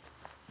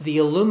 the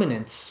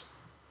illuminance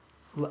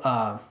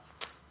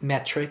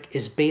metric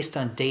is based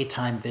on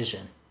daytime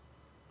vision.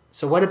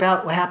 So what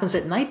happens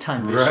at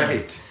nighttime vision?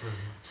 Right. Mm-hmm.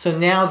 So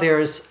now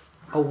there's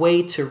a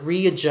way to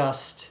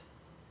readjust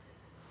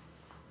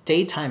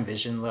daytime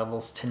vision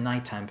levels to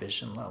nighttime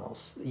vision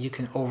levels. You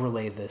can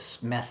overlay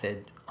this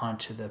method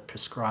onto the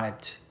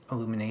prescribed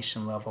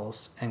illumination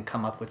levels and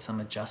come up with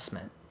some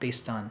adjustment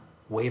based on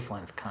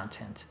wavelength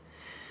content.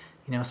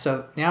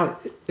 So now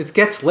it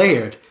gets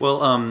layered.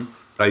 Well,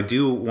 I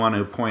do want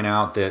to point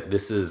out that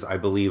this is, I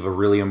believe, a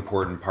really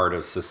important part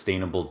of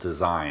sustainable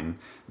design,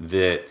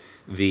 that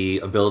the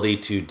ability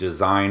to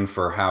design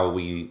for how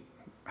we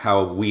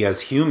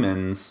as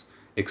humans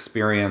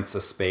experience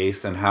a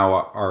space and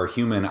how our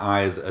human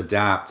eyes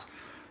adapt.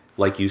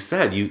 Like you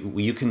said,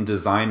 you can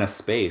design a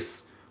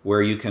space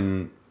where you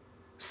can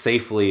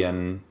safely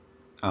and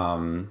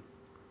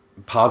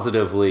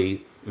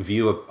positively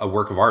view a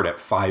work of art at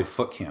 5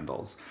 foot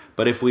candles.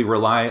 But if we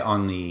rely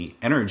on the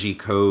energy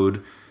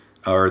code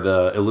or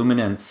the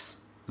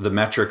illuminance, the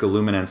metric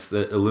illuminance,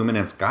 the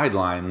illuminance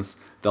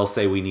guidelines, they'll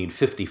say we need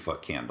 50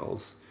 foot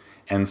candles.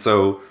 And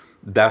so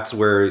that's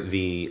where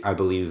I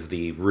believe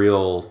the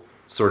real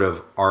sort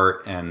of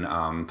art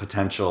and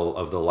potential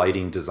of the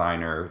lighting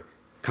designer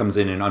comes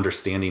in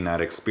understanding that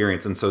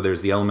experience. And so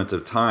there's the element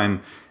of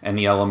time and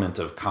the element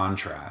of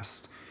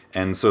contrast.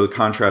 And so the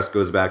contrast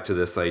goes back to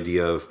this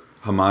idea of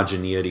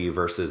homogeneity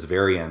versus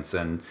variance.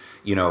 And,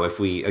 if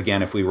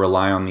we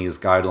rely on these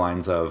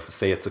guidelines of,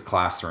 say it's a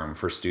classroom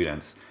for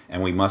students,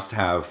 and we must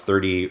have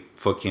 30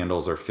 foot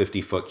candles or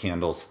 50 foot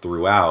candles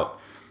throughout,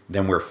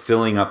 then we're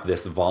filling up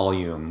this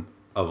volume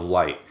of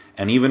light.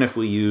 And even if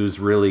we use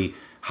really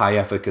high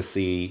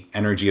efficacy,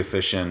 energy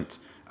efficient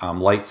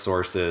light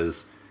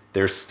sources,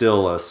 there's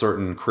still a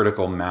certain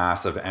critical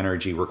mass of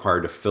energy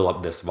required to fill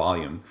up this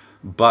volume.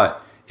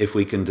 But if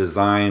we can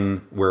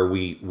design where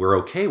we're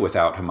okay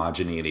without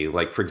homogeneity,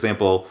 like for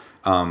example,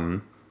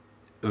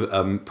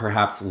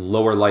 perhaps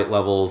lower light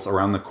levels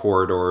around the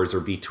corridors or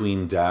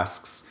between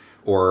desks,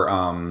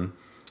 or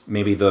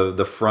maybe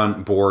the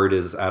front board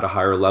is at a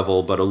higher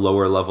level but a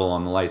lower level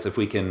on the lights. If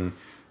we can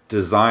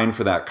design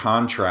for that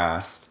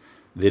contrast,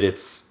 that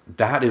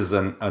is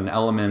an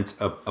element,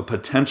 a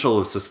potential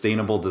of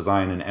sustainable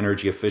design and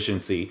energy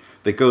efficiency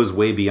that goes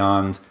way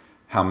beyond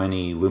how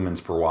many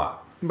lumens per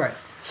watt. Right.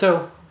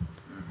 So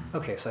I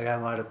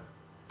got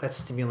that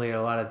stimulated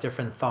a lot of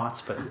different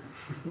thoughts,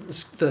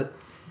 but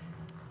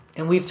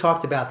and we've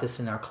talked about this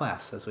in our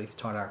class as we've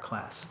taught our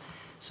class.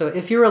 So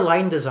if you're a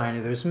lighting designer,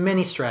 there's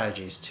many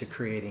strategies to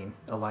creating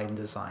a lighting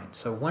design.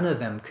 So one of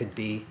them could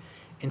be,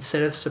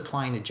 instead of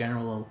supplying a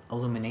general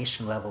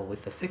illumination level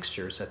with the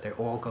fixtures that they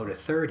all go to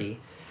 30,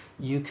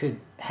 you could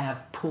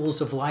have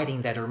pools of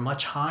lighting that are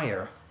much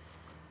higher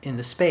in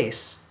the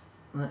space.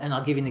 And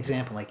I'll give you an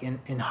example. Like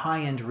in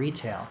high-end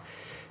retail,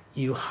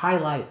 you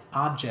highlight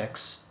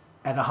objects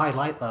at a high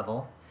light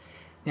level.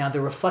 Now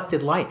the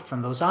reflected light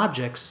from those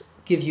objects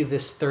give you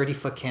this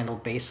 30-foot candle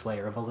base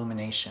layer of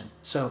illumination.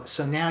 So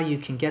now you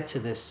can get to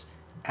this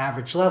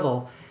average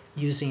level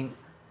using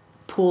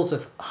pools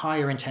of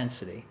higher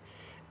intensity.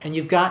 And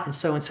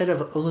so instead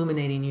of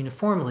illuminating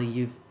uniformly,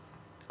 you've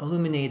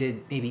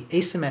illuminated maybe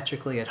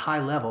asymmetrically at high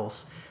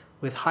levels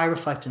with high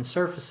reflectance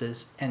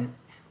surfaces and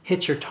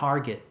hit your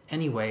target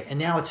anyway. And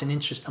now it's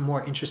a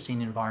more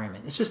interesting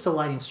environment. It's just a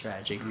lighting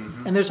strategy.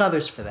 Mm-hmm. And there's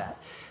others for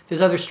that.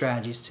 There's other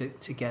strategies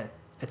to get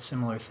at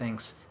similar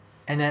things.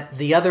 And at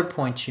the other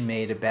point you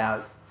made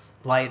about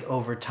light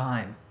over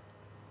time,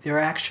 there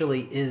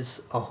actually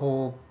is a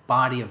whole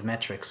body of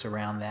metrics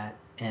around that.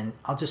 And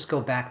I'll just go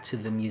back to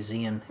the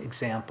museum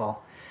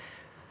example.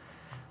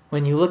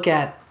 When you look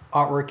at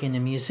artwork in a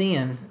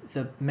museum,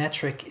 the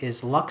metric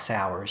is lux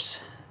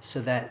hours,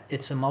 so that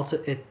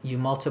you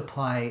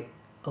multiply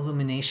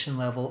illumination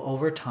level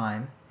over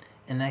time,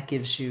 and that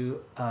gives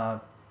you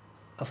a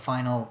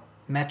final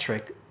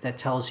metric that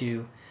tells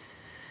you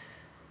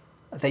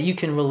that you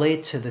can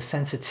relate to the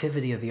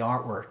sensitivity of the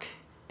artwork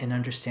and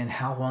understand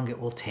how long it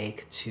will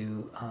take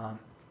to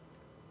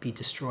be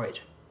destroyed,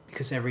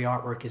 because every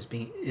artwork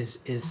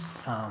is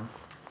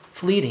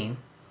fleeting.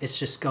 It's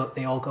just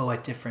they all go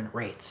at different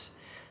rates.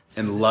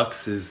 And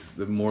lux is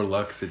the more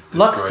lux it destroys.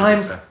 Lux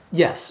times,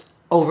 yes,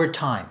 over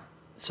time.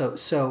 So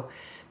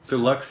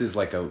lux is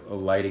like a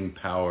lighting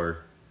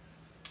power.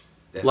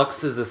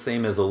 Lux is the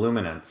same as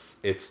illuminance.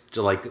 It's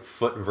like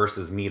foot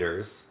versus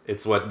meters.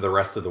 It's what the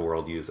rest of the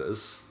world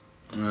uses.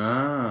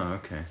 Ah,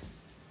 okay.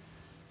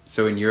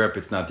 So in Europe,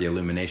 it's not the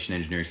Illumination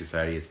Engineering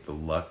Society; it's the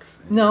lux.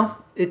 No,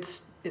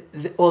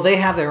 they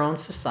have their own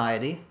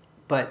society,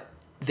 but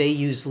they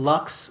use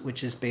lux,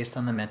 which is based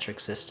on the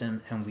metric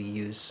system, and we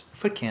use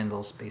foot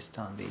candles based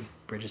on the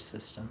British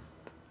system.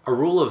 A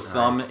rule of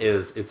thumb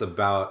is it's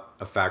about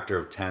a factor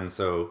of 10.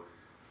 So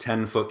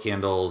 10 foot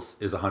candles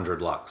is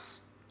 100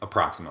 lux,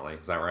 approximately.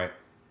 Is that right?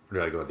 Or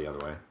did I go the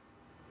other way?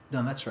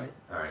 No, that's right.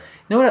 All right.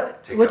 You know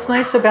what's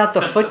nice about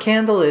the foot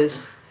candle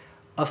is,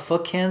 a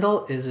foot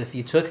candle is if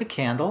you took a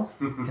candle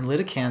and lit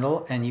a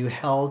candle and you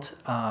held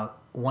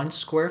 1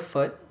 square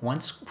foot, 1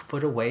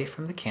 foot away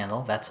from the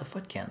candle, that's a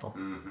foot candle.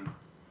 Mm-hmm.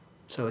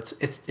 So it's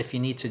if you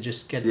need to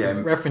just get a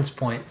reference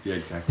point,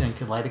 exactly. You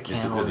can light a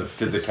candle. There's a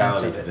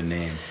physicality to the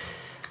name.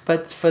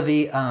 But for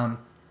the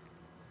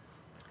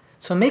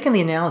so making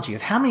the analogy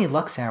of how many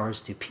lux hours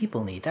do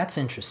people need, that's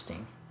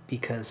interesting,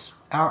 because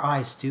our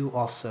eyes do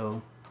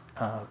also,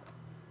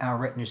 our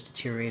retinas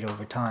deteriorate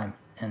over time,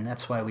 and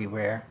that's why we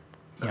wear,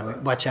 we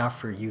watch out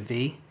for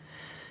UV,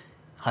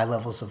 high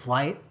levels of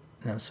light.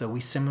 So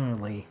we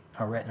similarly,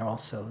 our retina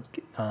also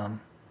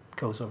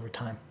goes over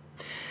time.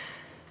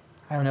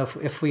 I don't know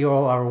if we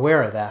all are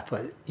aware of that,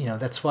 but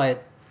that's why,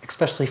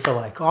 especially for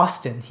like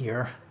Austin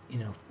here,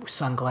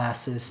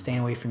 sunglasses, staying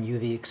away from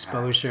UV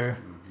exposure.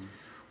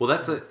 Well,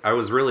 I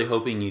was really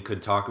hoping you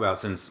could talk about,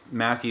 since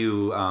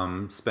Matthew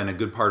spent a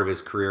good part of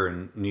his career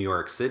in New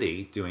York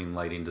City doing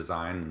lighting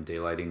design and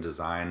daylighting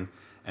design,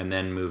 and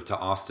then moved to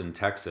Austin,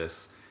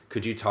 Texas.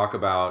 Could you talk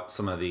about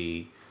some of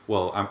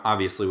well,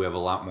 obviously we have a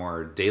lot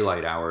more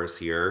daylight hours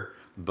here,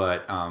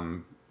 but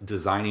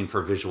designing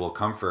for visual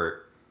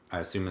comfort,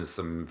 I assume, is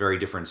some very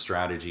different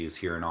strategies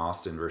here in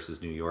Austin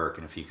versus New York.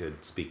 And if you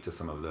could speak to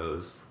some of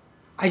those.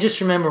 I just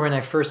remember when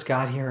I first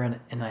got here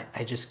and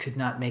I just could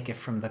not make it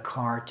from the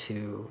car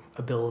to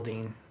a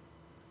building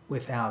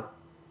without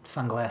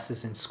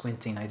sunglasses and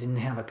squinting. I didn't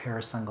have a pair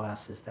of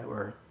sunglasses that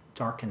were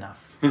dark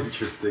enough.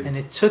 Interesting. And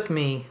it took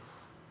me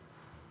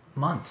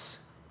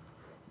months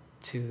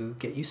to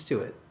get used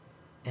to it.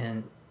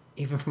 And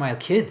even for my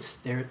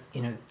kids,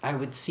 I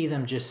would see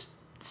them just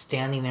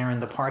standing there in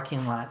the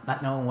parking lot,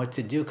 not knowing what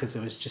to do because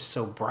it was just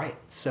so bright.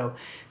 So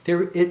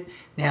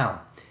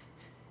now,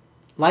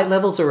 light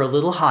levels are a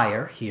little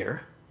higher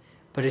here,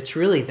 but it's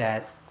really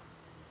that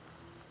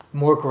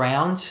more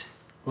ground,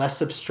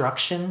 less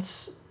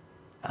obstructions,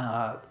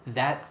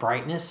 that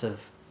brightness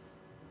of,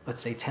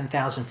 let's say,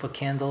 10,000 foot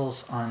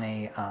candles on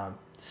a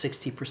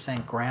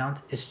 60%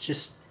 ground is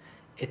just,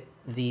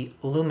 the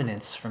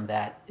luminance from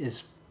that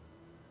is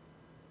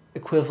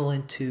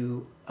equivalent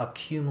to a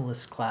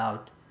cumulus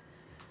cloud,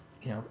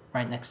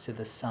 right next to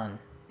the sun,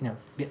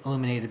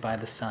 illuminated by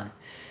the sun.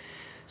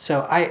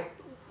 So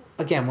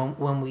again,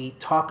 when we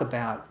talk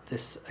about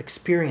this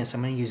experience,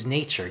 I'm going to use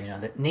nature,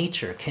 that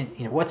nature can,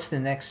 what's the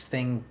next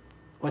thing,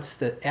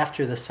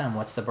 after the sun,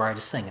 what's the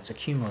brightest thing? It's a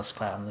cumulus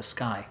cloud in the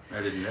sky.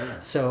 I didn't know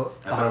that. So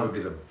I thought it would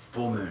be the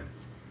full moon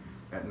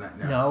at night.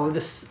 No,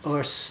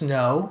 or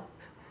snow.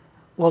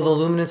 Well, the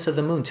luminance of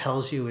the moon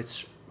tells you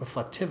its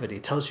reflectivity.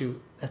 It tells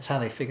you, that's how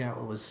they figured out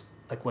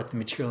what the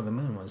material of the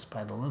moon was,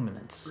 by the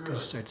luminance,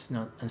 because you start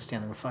to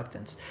understand the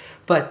reflectance.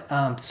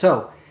 But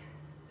so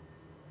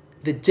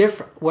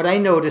what I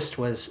noticed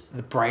was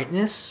the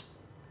brightness,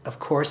 of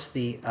course,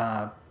 the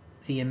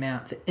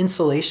amount, the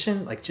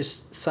insolation, like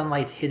just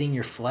sunlight hitting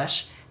your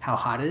flesh, how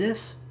hot it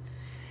is,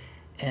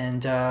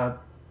 and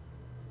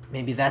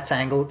maybe that's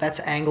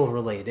angle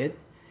related.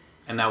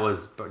 And that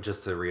was,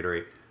 just to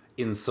reiterate,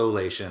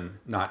 insolation,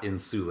 not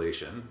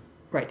insulation.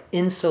 Right,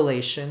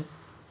 insolation,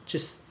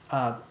 just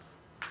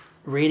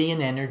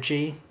radiant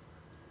energy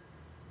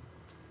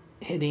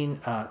hitting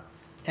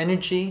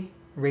energy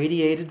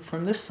radiated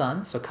from the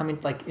sun, so coming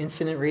like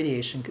incident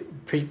radiation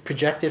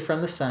projected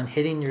from the sun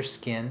hitting your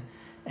skin,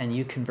 and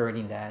you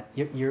converting that,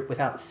 you're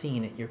without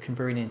seeing it, you're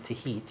converting it into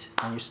heat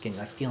on your skin,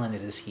 like feeling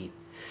it as heat.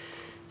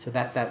 So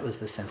that was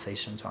the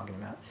sensation I'm talking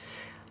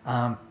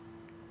about.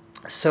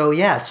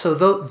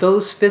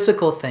 Those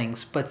physical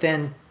things, but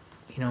then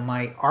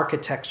my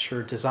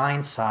architecture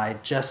design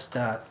side, just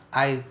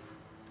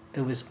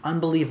it was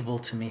unbelievable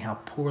to me how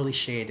poorly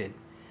shaded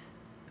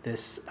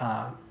this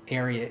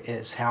area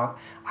is. How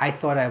I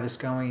thought I was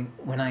going,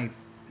 when I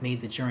made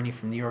the journey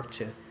from New York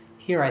to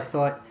here, I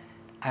thought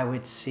I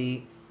would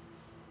see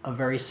a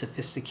very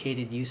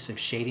sophisticated use of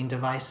shading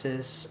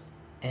devices,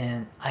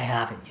 and I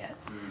haven't yet.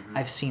 Mm-hmm.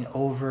 I've seen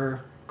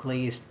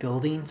over-glazed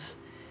buildings,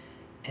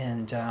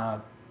 and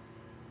I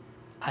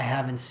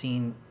haven't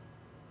seen...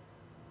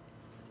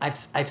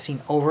 I've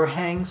seen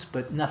overhangs,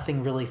 but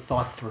nothing really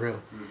thought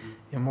through.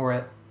 Mm-hmm.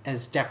 More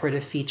as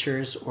decorative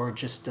features, or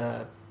just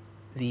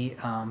the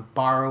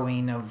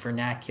borrowing of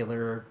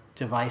vernacular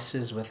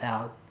devices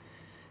without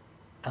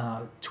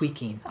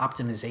tweaking,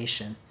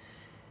 optimization.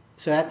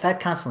 So that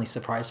constantly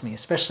surprised me,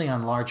 especially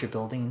on larger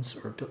buildings,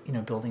 or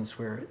buildings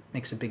where it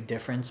makes a big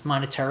difference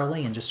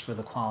monetarily and just for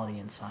the quality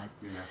inside.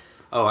 Yeah.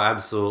 Oh,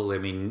 absolutely. I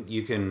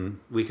mean,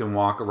 we can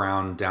walk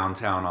around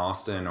downtown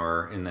Austin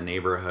or in the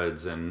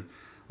neighborhoods and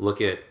look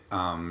at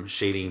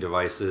shading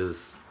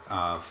devices,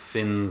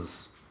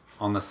 fins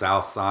on the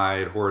south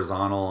side,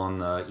 horizontal on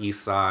the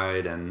east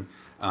side, and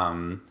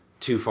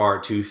too far,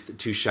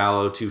 too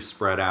shallow, too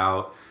spread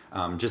out.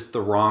 Just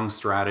the wrong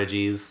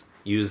strategies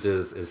used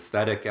as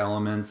aesthetic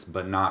elements,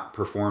 but not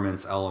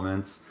performance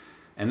elements.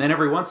 And then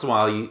every once in a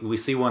while, we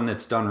see one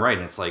that's done right,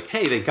 and it's like,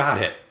 hey, they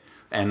got it.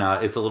 And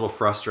it's a little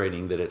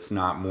frustrating that it's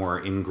not more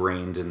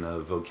ingrained in the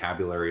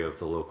vocabulary of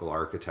the local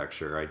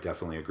architecture. I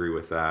definitely agree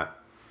with that.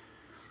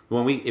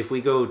 If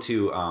we go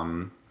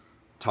to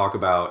talk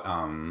about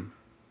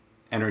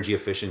energy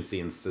efficiency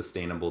and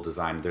sustainable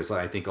design, there's,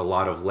 I think, a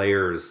lot of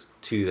layers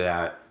to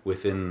that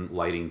within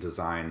lighting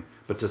design.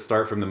 But to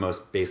start from the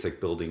most basic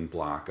building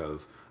block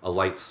of a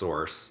light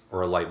source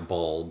or a light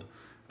bulb,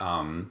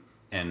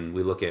 and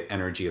we look at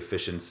energy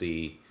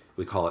efficiency,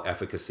 we call it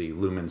efficacy,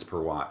 lumens per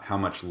watt, how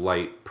much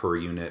light per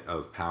unit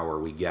of power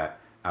we get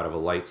out of a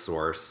light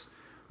source.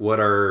 What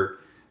are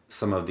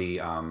some of the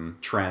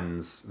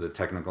trends, the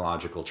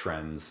technological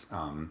trends,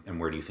 and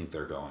where do you think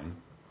they're going?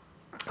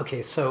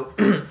 Okay, so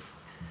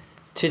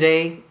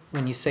today,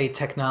 when you say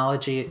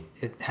technology,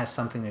 it has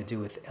something to do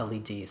with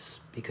LEDs,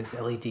 because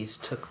LEDs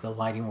took the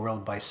lighting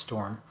world by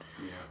storm.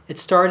 Yeah. It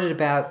started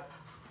about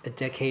a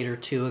decade or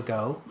two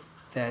ago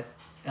that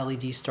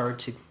LEDs started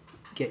to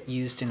get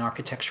used in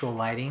architectural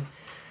lighting,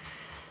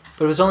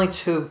 but it was only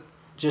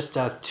just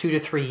 2 to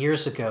 3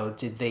 years ago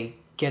did they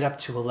get up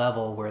to a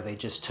level where they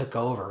just took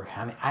over.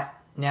 I mean,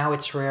 now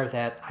it's rare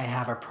that I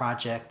have a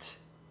project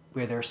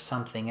where there's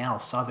something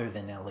else other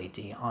than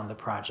LED on the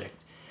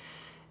project.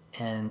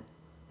 And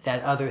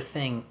that other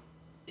thing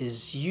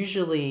is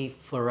usually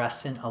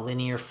fluorescent, a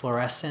linear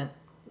fluorescent,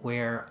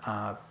 where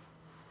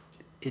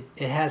it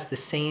has the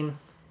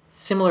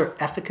similar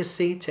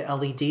efficacy to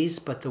LEDs,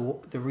 but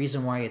the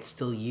reason why it's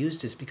still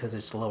used is because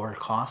it's lower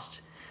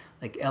cost.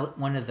 Like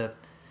one of the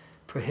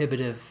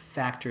prohibitive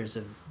factors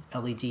of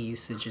LED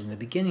usage in the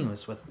beginning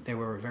was they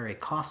were very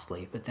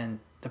costly, but then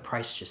the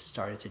price just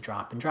started to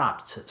drop and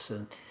drop.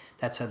 So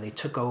that's how they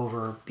took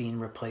over, being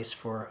replaced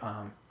for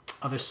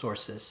other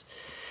sources.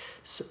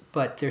 So,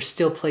 but there's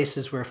still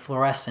places where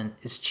fluorescent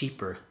is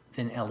cheaper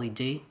than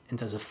LED and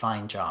does a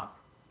fine job.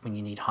 When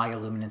you need high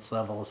luminance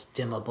levels,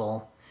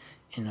 dimmable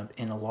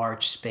in a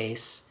large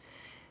space,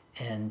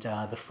 and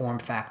the form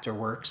factor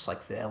works,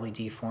 like the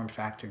LED form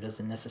factor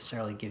doesn't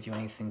necessarily give you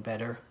anything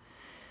better.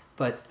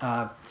 But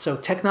so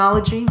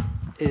technology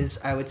is,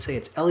 I would say,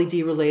 it's LED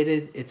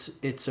related.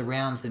 It's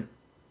around the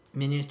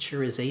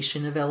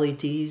miniaturization of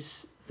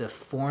LEDs, the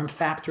form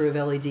factor of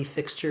LED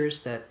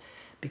fixtures, that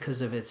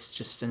because of its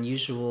just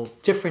unusual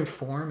different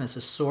form as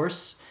a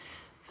source,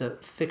 the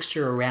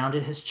fixture around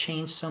it has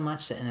changed so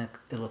much that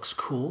it looks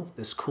cool.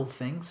 There's cool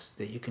things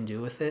that you can do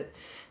with it.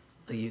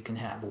 You can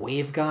have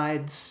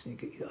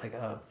waveguides, like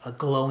a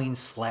glowing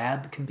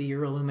slab can be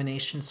your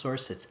illumination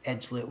source. It's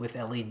edge lit with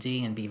LED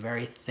and be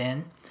very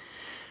thin.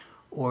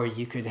 Or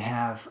you could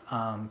have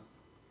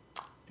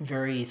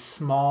very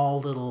small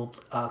little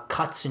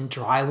cuts in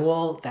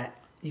drywall that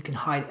you can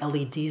hide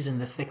LEDs in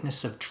the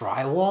thickness of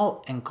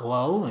drywall and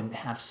glow and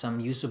have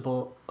some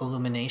usable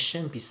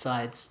illumination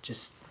besides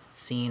just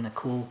seeing a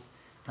cool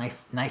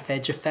knife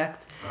edge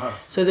effect.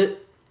 Awesome.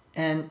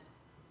 And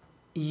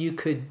you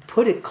could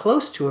put it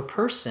close to a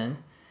person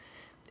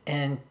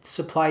and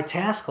supply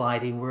task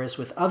lighting, whereas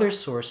with other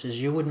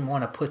sources, you wouldn't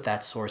want to put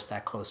that source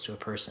that close to a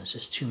person. It's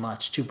just too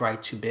much, too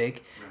bright, too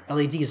big.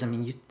 Right. LEDs, I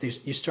mean,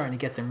 you're starting to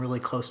get them really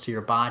close to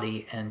your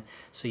body, and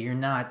so you're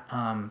not,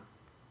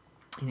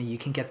 you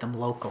can get them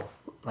local,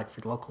 like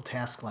for local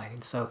task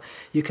lighting. So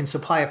you can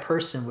supply a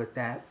person with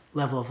that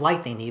level of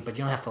light they need, but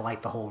you don't have to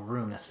light the whole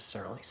room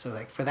necessarily. So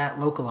like for that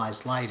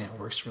localized lighting, it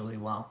works really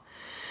well.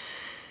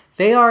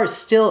 They are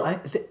still...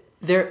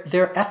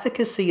 Their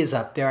efficacy is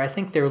up there. I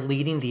think they're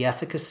leading the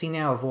efficacy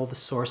now of all the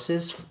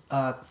sources.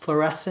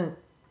 Fluorescent,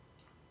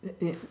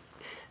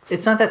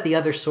 it's not that the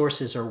other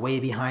sources are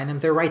way behind them.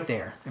 They're right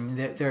there. I mean,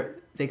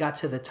 they got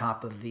to the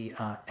top of the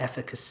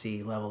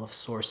efficacy level of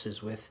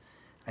sources with,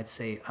 I'd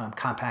say,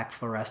 compact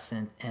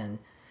fluorescent and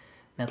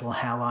metal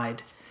halide.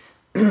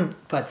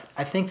 But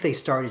I think they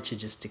started to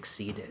just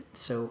exceed it.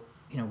 So,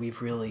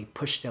 we've really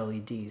pushed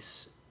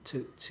LEDs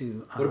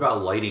to what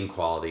about lighting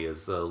quality? I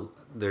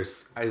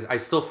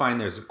still find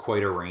there's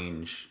quite a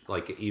range.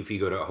 Like if you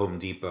go to Home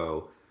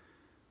Depot,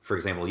 for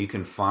example, you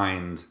can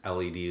find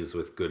LEDs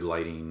with good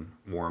lighting,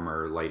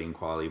 warmer lighting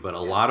quality, but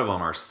a lot of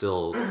them are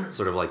still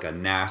sort of like a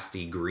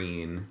nasty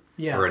green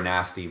or a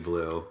nasty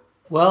blue.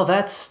 Well,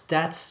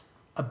 that's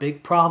a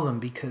big problem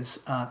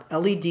because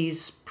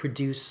LEDs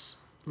produce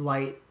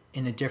light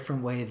in a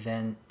different way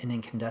than an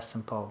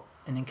incandescent bulb.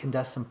 An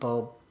incandescent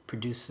bulb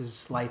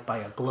produces light by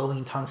a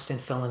glowing tungsten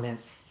filament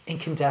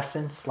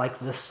incandescence like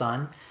the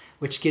sun,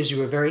 which gives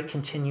you a very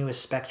continuous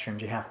spectrum.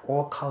 You have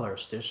all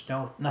colors. There's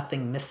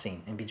nothing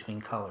missing in between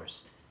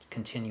colors.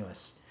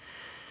 Continuous.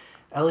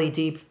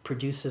 LED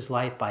produces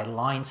light by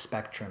line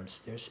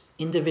spectrums. There's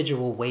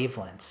individual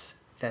wavelengths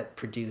that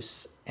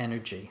produce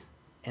energy.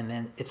 And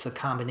then it's the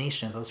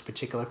combination of those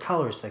particular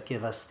colors that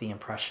give us the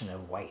impression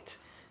of white,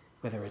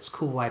 whether it's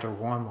cool white or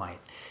warm white.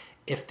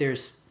 If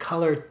there's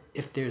colors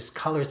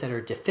that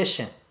are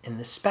deficient in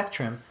the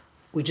spectrum,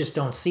 we just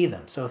don't see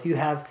them. So if you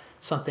have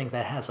something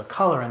that has a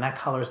color and that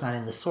color is not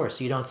in the source,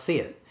 you don't see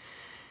it.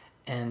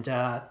 And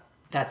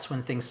that's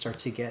when things start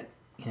to get,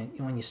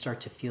 when you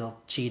start to feel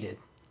cheated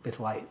with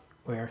light,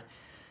 where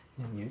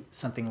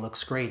something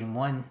looks great in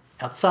one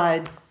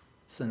outside,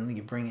 suddenly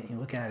you bring it, you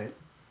look at it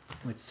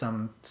with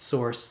some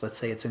source, let's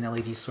say it's an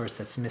LED source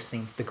that's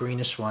missing the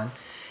greenish one,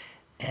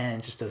 and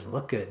it just doesn't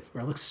look good,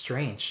 or it looks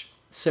strange.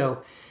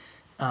 So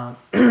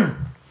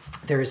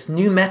there's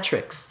new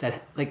metrics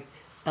that, like,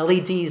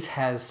 LEDs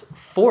has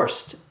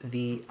forced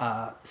the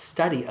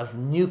study of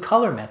new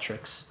color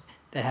metrics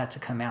that had to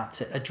come out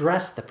to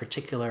address the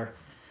particular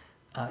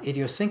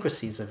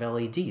idiosyncrasies of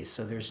LEDs.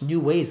 So there's new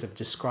ways of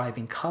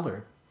describing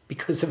color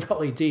because of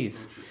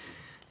LEDs.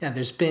 Yeah,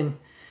 there's been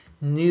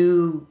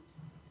new...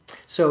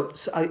 So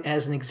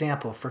as an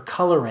example, for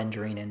color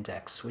rendering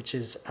index, which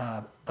is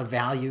a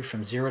value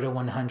from 0 to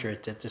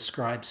 100 that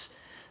describes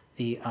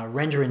the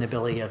rendering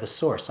ability of a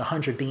source,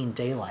 100 being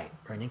daylight,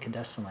 or an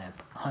incandescent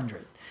lamp,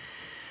 100.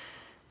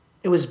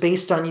 It was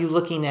based on you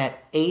looking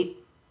at 8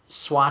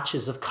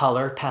 swatches of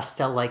color,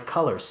 pastel-like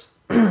colors,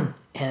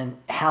 and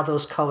how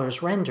those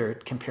colors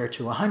rendered compared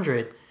to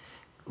 100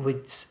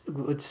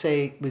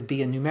 would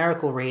be a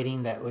numerical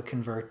rating that would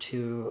convert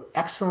to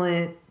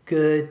excellent,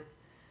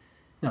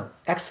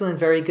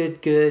 very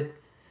good,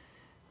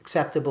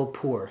 acceptable,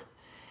 poor.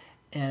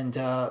 And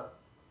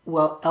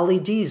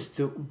LEDs,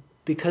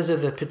 because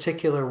of the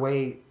particular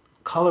way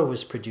color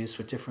was produced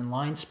with different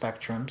line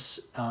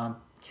spectrums,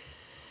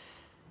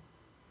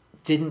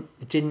 didn't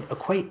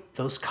equate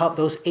those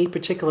 8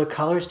 particular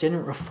colors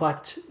didn't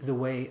reflect the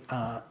way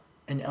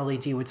an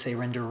LED would say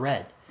render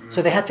red.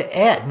 So they had to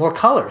add more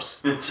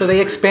colors. So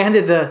they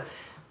expanded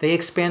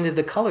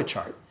the color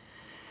chart.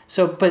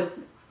 So, but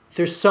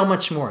there's so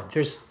much more.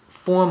 There's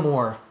 4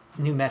 more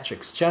new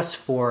metrics just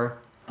for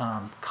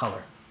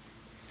color.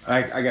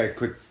 I got a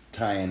quick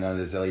tie-in on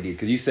this LEDs,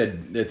 because you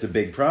said it's a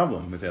big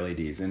problem with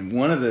LEDs. And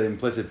one of the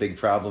implicit big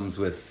problems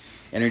with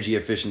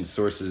energy-efficient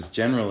sources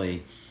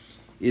generally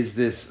is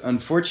this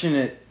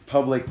unfortunate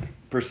public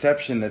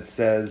perception that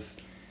says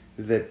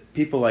that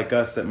people like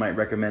us that might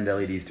recommend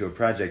LEDs to a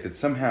project, that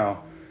somehow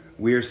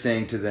we're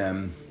saying to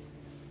them,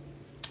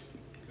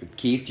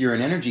 Keith, you're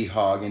an energy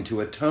hog, and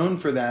to atone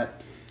for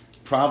that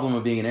problem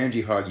of being an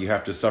energy hog, you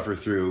have to suffer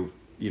through,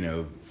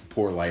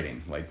 poor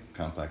lighting, like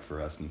compact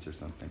fluorescence or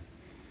something.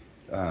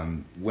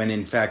 When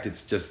in fact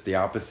it's just the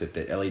opposite,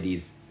 that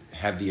LEDs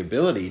have the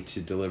ability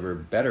to deliver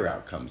better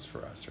outcomes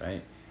for us,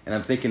 right? And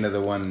I'm thinking of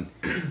the one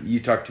you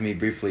talked to me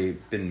briefly,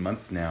 been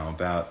months now,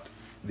 about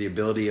the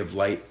ability of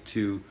light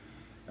to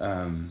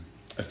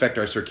affect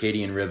our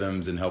circadian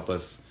rhythms and help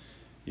us,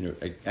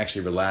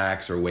 actually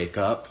relax or wake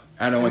up.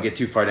 I don't want to get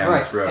too far down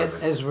this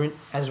road.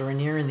 As we're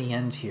nearing the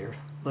end here,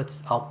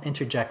 I'll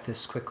interject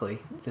this quickly.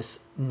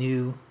 This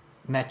new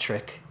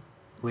metric,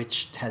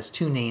 which has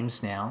 2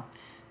 names now.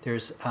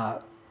 There's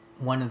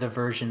one of the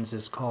versions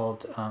is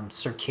called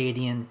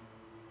circadian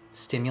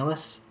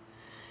stimulus,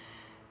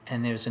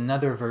 and there's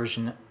another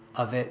version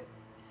of it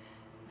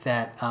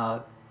that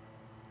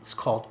is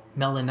called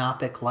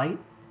melanopic light,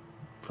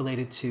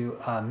 related to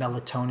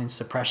melatonin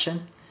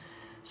suppression.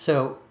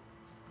 So,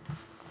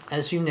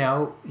 as you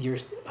know,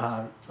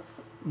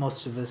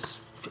 most of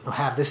us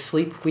have this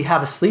sleep. We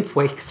have a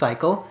sleep-wake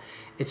cycle.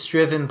 It's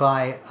driven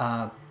by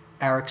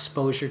our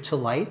exposure to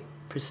light,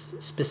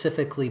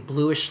 specifically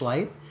bluish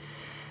light.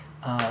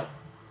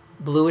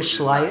 Bluish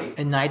light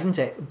at night and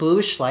day.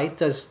 Bluish light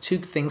does 2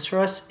 things for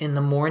us. In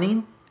the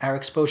morning, our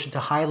exposure to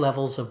high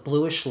levels of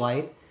bluish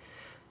light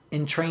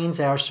entrains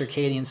our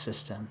circadian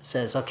system.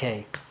 Says,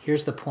 okay,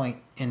 here's the point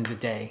in the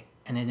day,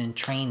 and it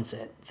entrains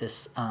it,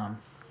 this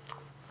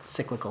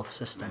cyclical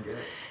system.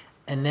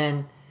 And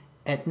then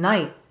at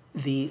night,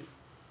 the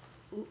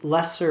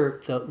loss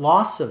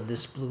of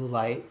this blue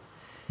light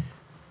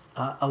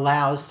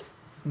allows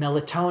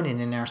melatonin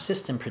in our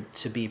system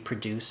to be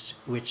produced,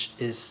 which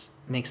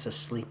makes us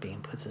sleepy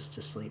and puts us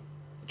to sleep,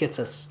 gets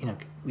us,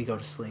 we go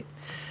to sleep.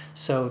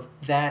 So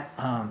that,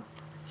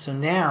 so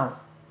now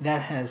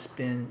that has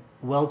been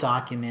well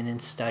documented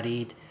and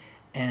studied,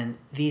 and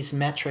these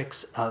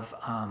metrics of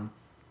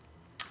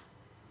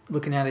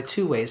looking at it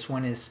 2 ways.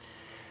 One is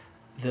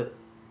the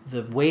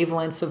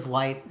wavelengths of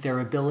light, their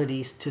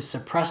abilities to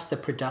suppress the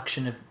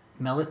production of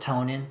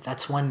melatonin.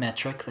 That's one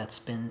metric that's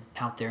been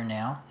out there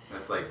now.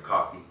 That's like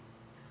coffee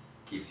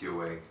keeps you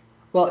awake.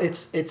 Well,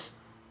 it's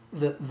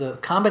the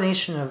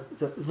combination of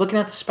looking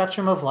at the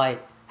spectrum of light.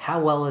 How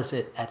well is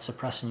it at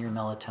suppressing your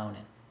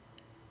melatonin?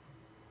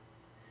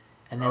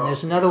 And then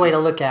there's another way to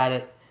look at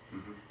it,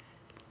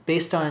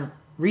 based on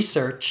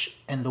research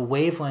and the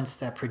wavelengths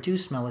that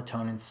produce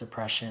melatonin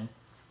suppression.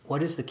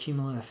 What is the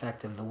cumulative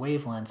effect of the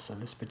wavelengths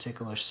of this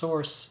particular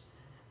source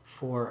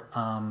for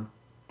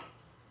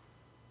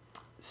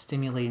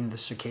stimulating the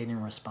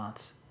circadian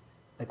response?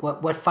 Like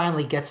what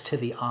finally gets to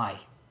the eye,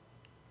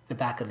 the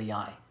back of the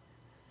eye?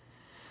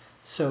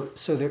 So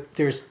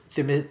there's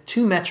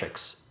 2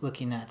 metrics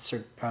looking at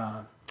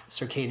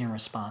circadian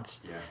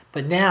response. Yeah.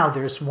 But now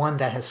there's one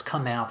that has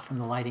come out from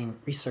the Lighting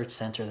Research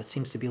Center that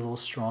seems to be a little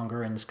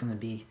stronger and is going to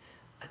be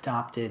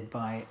adopted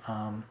by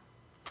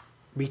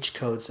REACH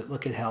codes that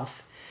look at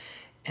health.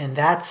 And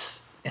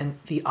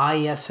the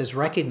IES has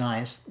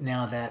recognized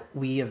now that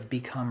we have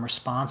become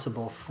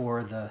responsible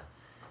for the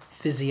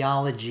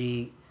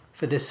physiology,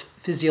 for this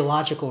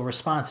physiological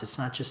response. It's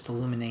not just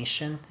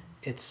illumination,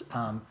 it's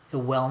the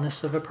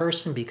wellness of a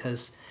person,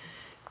 because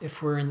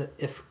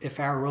if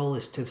our role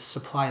is to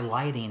supply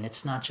lighting,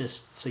 it's not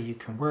just so you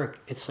can work,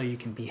 it's so you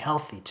can be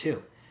healthy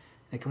too.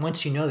 Like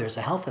once you know there's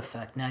a health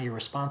effect, now you're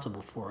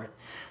responsible for it.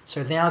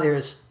 So now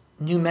there's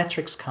new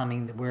metrics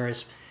coming,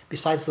 whereas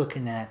besides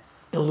looking at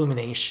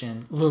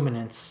illumination,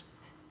 luminance,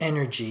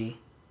 energy,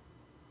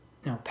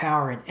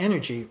 power and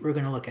energy, we're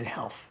going to look at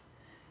health.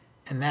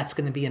 And that's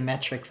going to be a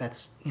metric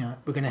that's,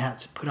 we're going to have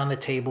to put on the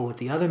table with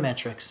the other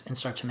metrics and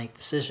start to make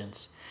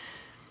decisions.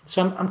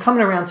 So I'm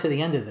coming around to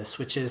the end of this,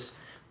 which is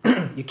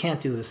you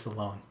can't do this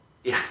alone.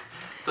 Yeah.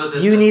 So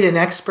you need an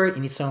expert.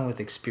 You need someone with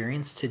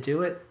experience to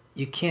do it.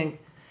 You can't,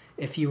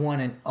 if you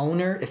want an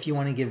owner, if you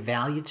want to give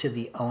value to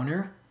the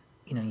owner,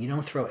 you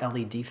don't throw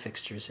LED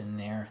fixtures in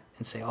there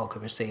and say, oh,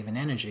 because we're saving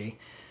energy.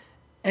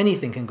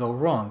 Anything can go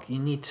wrong. You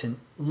need to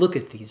look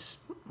at these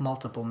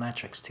multiple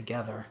metrics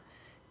together.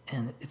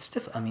 And it's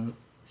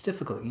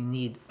difficult. You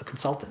need a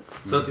consultant.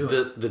 So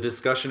the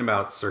discussion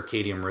about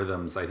circadian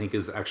rhythms, I think,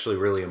 is actually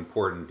really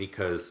important,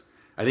 because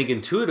I think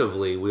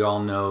intuitively we all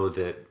know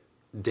that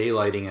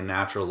daylighting and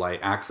natural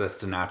light, access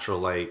to natural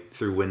light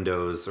through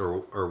windows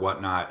or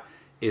whatnot,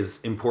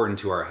 is important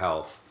to our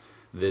health.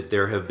 That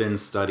there have been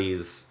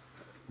studies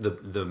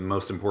the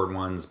most important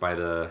ones by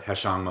the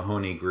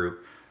Heshang-Mahoney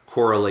group,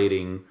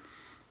 correlating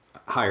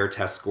higher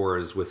test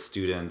scores with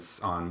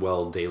students on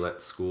well-daylit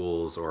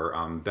schools,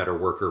 or better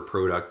worker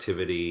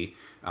productivity,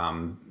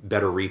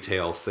 better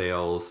retail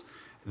sales,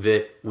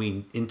 that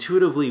we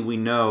intuitively we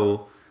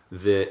know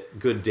that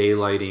good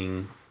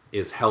daylighting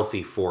is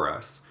healthy for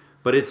us.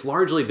 But it's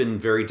largely been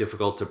very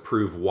difficult to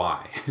prove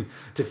why,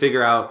 to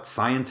figure out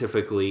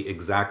scientifically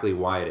exactly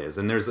why it is.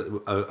 And there's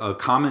a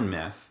common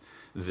myth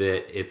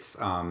that it's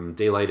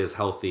daylight is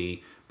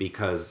healthy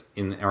because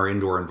in our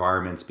indoor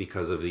environments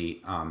because of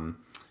the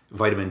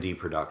vitamin D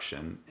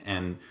production.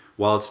 And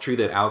while it's true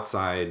that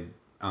outside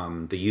the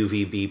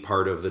UVB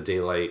part of the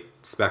daylight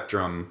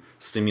spectrum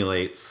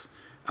stimulates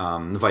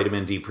the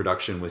vitamin D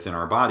production within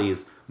our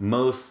bodies,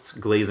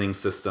 most glazing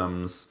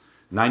systems,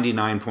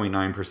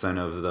 99.9%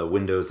 of the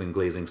windows and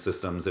glazing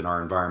systems in our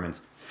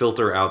environments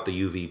filter out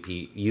the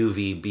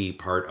UVB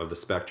part of the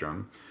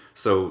spectrum.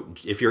 So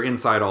if you're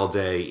inside all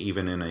day,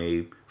 even in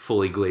a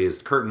fully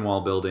glazed curtain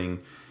wall building,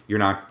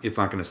 it's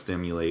not going to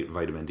stimulate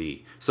vitamin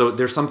D. So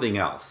there's something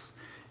else.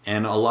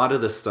 And a lot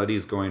of the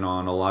studies going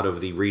on, a lot of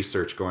the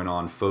research going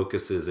on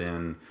focuses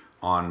in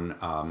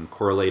on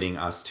correlating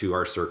us to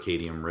our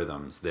circadian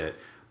rhythms, that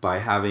by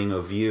having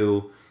a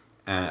view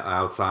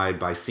outside,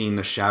 by seeing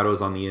the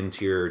shadows on the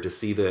interior, to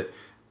see that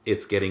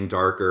it's getting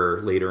darker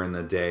later in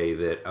the day,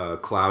 that a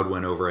cloud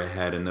went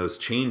overhead, and those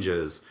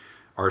changes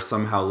are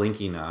somehow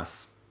linking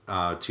us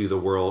to the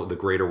world, the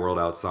greater world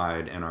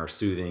outside, and are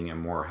soothing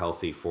and more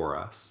healthy for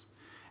us.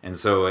 And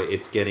so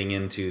it's getting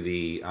into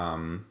the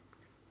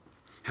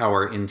how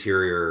our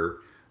interior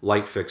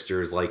light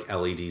fixtures like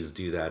LEDs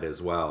do that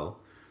as well.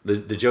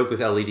 The joke with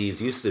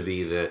LEDs used to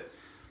be that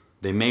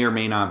they may or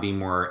may not be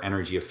more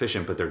energy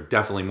efficient, but they're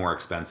definitely more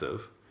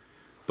expensive.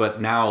 But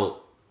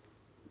now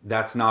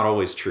that's not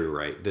always true,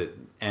 right?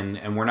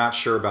 And we're not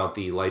sure about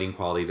the lighting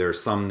quality. There are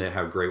some that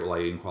have great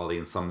lighting quality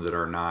and some that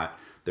are not.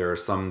 There are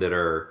some that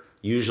are,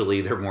 usually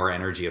they're more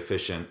energy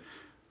efficient.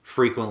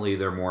 Frequently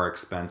they're more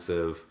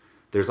expensive.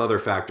 There's other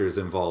factors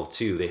involved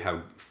too. They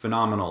have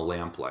phenomenal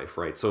lamp life,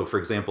 right? So for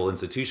example,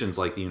 institutions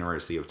like the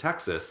University of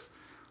Texas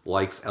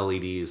likes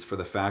LEDs for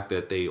the fact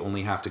that they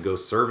only have to go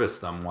service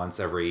them once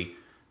every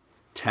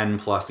 10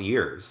 plus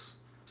years.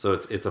 So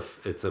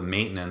it's a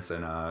maintenance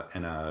and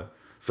a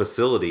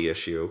facility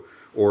issue,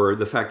 or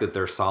the fact that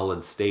they're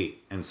solid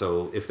state. And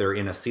so if they're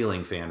in a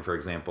ceiling fan, for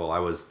example, I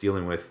was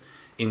dealing with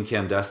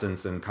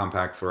incandescence and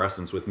compact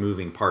fluorescence with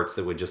moving parts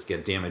that would just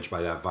get damaged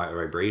by that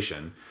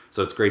vibration.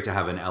 So it's great to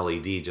have an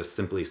LED just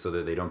simply so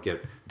that they don't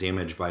get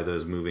damaged by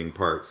those moving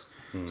parts.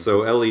 So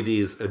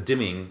LEDs,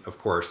 dimming, of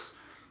course,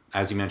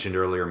 as you mentioned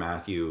earlier,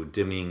 Matthew,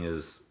 dimming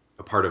is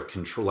a part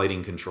of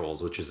lighting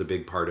controls, which is a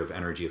big part of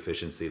energy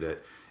efficiency,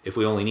 that if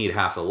we only need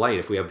half the light,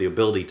 if we have the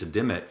ability to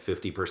dim it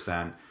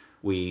 50%,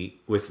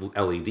 with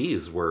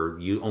LEDs, we're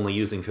only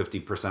using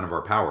 50% of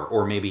our power,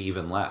 or maybe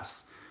even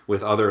less.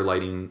 With other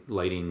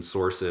lighting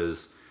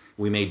sources,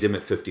 we may dim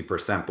it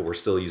 50%, but we're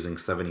still using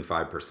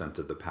 75%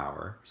 of the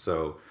power.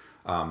 So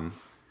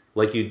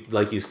like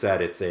you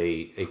said, it's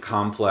a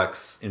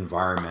complex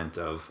environment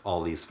of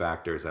all these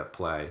factors at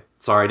play.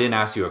 Sorry, I didn't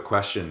ask you a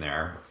question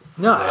there.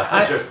 No,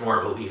 It's just more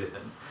of a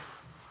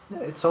lead-in.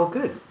 It's all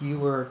good. You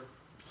were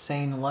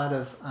saying a lot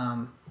of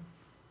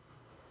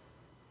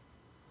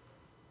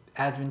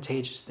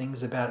advantageous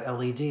things about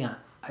LED.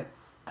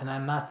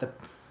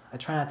 I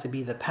try not to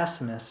be the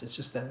pessimist. It's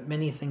just that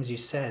many things you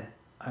said,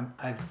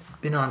 I've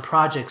been on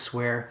projects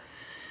where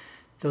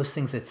those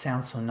things that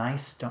sound so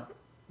nice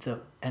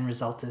the end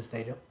result is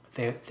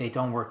they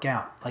don't work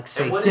out. Like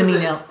say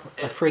dimming,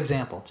 like for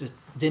example, just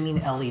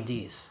dimming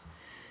LEDs.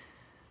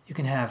 You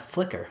can have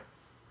flicker.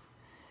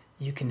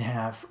 You can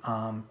have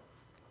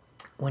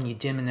when you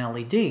dim an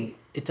LED,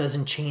 it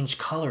doesn't change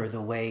color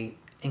the way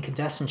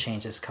incandescent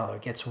changes color.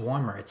 It gets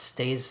warmer. It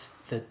stays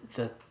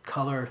the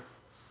color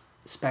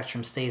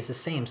spectrum stays the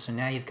same. So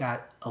now you've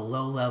got a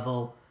low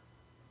level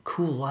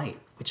cool light,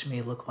 which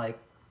may look like,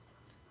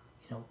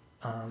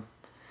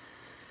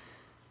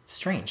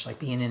 strange, like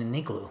being in an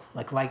igloo,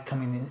 like light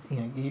coming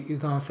in, you're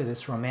going for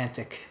this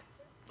romantic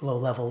low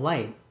level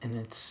light, and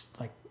it's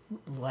like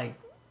light,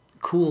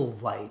 cool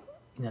light,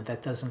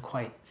 that doesn't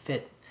quite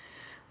fit.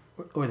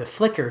 Or the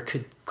flicker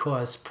could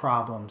cause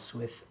problems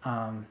with,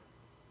 there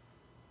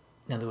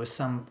was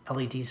some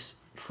LEDs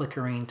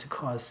flickering to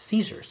cause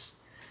seizures.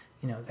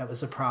 That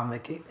was a problem.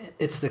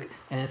 It's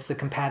the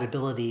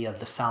compatibility of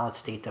the solid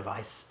state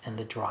device and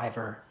the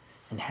driver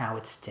and how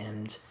it's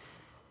dimmed,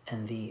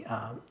 and the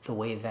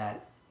way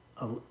that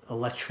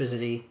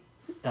electricity,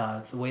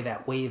 the way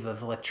that wave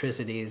of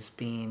electricity is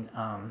being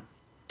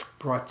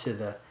brought to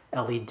the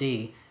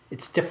LED.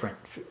 It's different.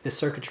 The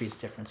circuitry is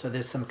different. So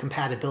there's some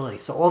compatibility.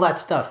 So all that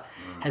stuff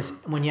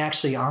when you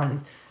actually are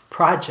on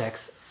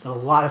projects, a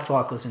lot of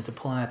thought goes into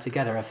pulling that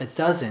together. If it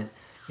doesn't,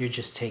 you're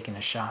just taking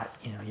a shot.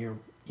 You're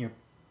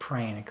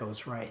praying it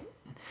goes right.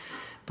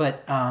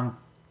 But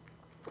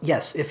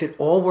yes, if it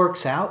all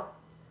works out,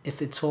 if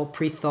it's all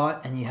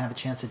pre-thought and you have a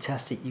chance to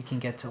test it, you can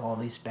get to all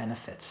these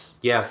benefits.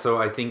 Yeah,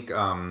 so I think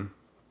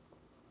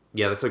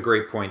Yeah, that's a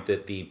great point,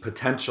 that the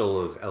potential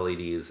of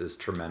LEDs is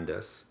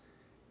tremendous.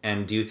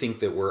 And do you think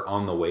that we're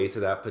on the way to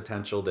that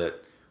potential,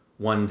 that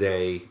one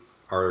day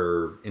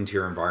our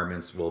interior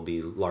environments will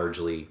be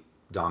largely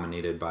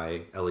dominated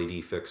by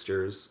LED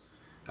fixtures?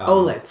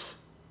 OLEDs,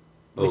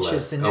 which OLED,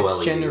 is the next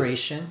OLEDs.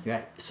 generation.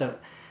 Right. So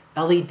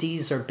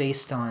LEDs are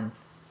based on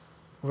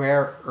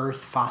rare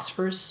earth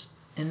phosphors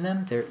in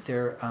them. They're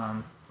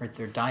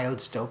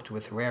diodes doped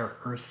with rare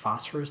earth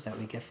phosphors that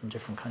we get from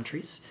different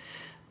countries.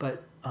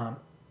 But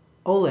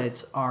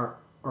OLEDs are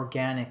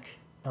organic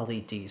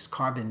LEDs,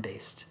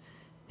 carbon-based.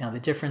 Now the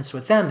difference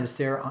with them is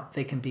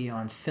they can be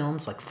on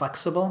films like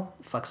flexible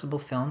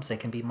films. They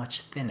can be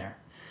much thinner.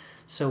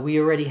 So we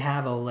already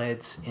have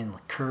OLEDs in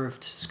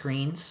curved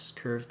screens,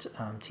 curved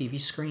TV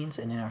screens,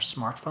 and in our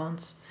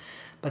smartphones,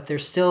 but they're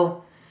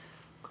still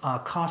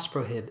cost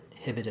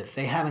prohibitive.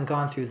 They haven't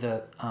gone through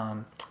the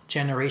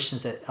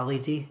generations that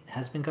LED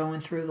has been going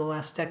through the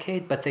last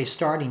decade, but they're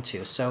starting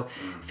to. So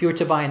if you were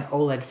to buy an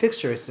OLED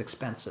fixture, it's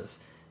expensive.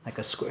 Like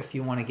if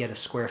you want to get a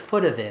square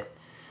foot of it,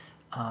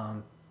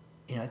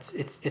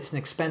 it's an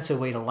expensive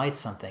way to light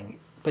something.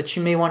 But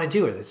you may want to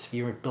do it if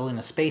you were building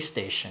a space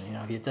station.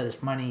 If you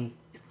does money,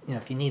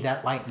 if you need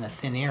that light in a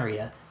thin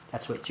area,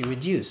 that's what you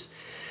would use.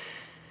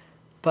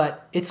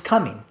 But it's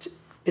coming.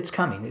 It's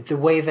coming. The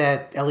way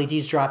that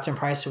LEDs dropped in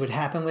price, it would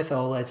happen with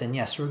OLEDs. And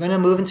yes, we're going to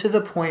move into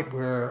the point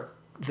where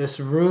this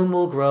room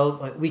will grow.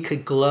 Like we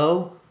could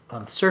glow.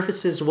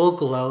 Surfaces will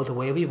glow the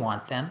way we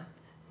want them.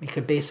 We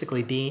could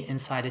basically be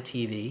inside a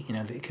TV.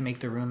 You can make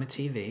the room a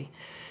TV.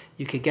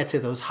 You could get to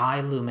those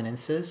high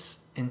luminances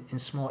in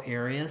small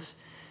areas.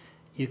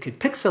 You could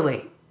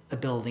pixelate a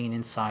building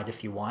inside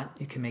if you want.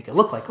 You can make it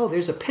look like, oh,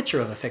 there's a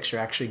picture of a fixture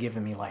actually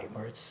giving me light,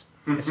 where it's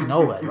an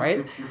OLED,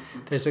 right?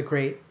 There's a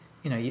great,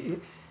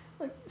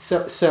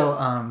 So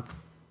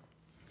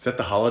Is that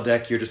the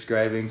holodeck you're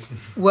describing?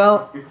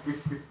 Well,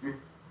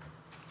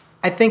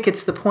 I think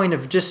it's the point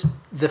of just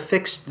the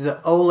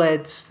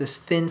OLEDs, this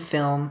thin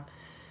film.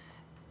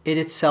 It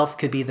itself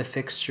could be the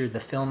fixture, the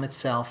film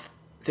itself.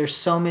 There's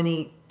so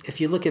many. If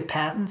you look at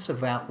patents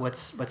about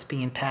what's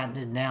being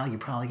patented now, you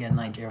probably get an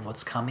idea of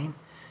what's coming,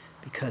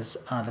 because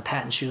the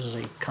patents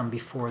usually come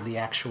before the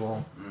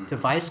actual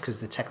device, because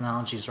the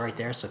technology is right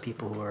there. So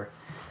people who are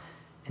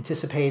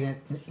anticipating,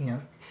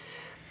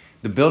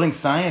 The building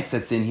science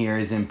that's in here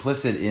is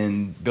implicit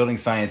in building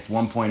science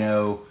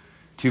 1.0,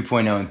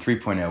 2.0, and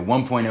 3.0.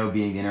 1.0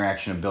 being the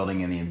interaction of building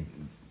in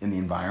the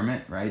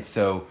environment, right?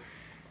 So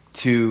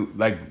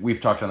like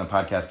we've talked on the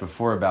podcast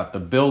before about, the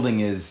building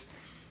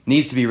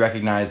needs to be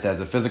recognized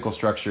as a physical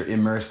structure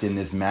immersed in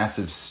this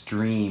massive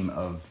stream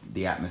of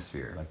the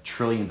atmosphere, like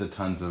trillions of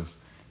tons of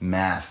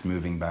mass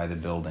moving by the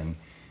building.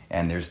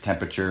 And there's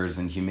temperatures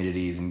and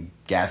humidities and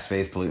gas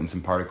phase pollutants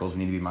and particles. We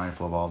need to be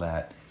mindful of all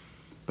that.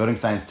 Building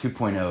Science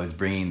 2.0 is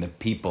bringing the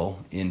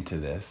people into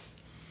this,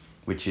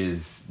 which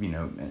is,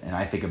 and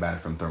I think about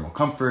it from thermal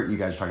comfort. You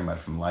guys are talking about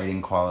it from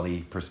lighting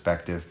quality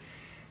perspective.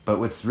 But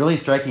what's really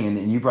striking,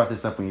 and you brought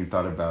this up when you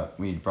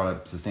brought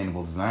up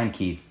sustainable design,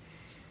 Keith,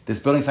 this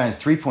Building Science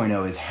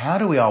 3.0 is, how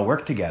do we all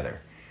work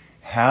together?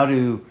 How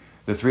do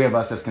the three of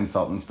us as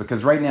consultants,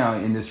 because right now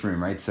in this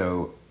room, right,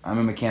 so I'm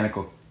a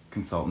mechanical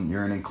consultant,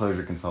 you're an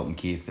enclosure consultant,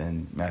 Keith,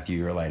 and Matthew,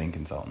 you're a lighting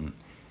consultant,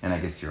 and I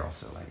guess you're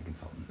also a lighting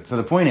consultant. So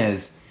the point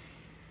is,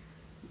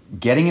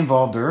 getting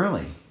involved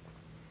early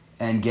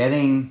and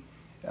getting,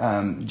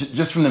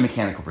 just from the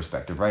mechanical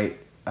perspective, right,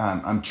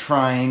 I'm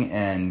trying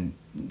and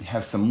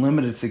have some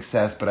limited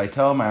success, but I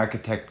tell my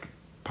architect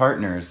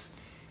partners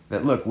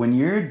that, look, when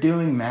you're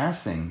doing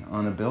massing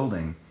on a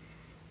building,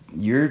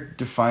 you're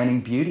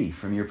defining beauty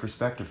from your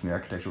perspective, from the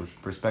architectural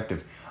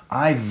perspective.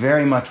 I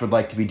very much would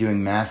like to be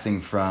doing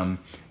massing from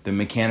the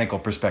mechanical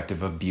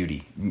perspective of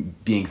beauty,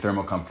 being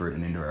thermal comfort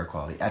and indoor air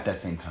quality at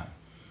that same time.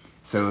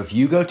 So if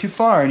you go too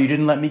far and you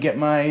didn't let me get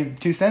my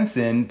 2 cents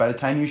in, by the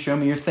time you show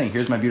me your thing,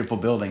 here's my beautiful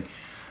building,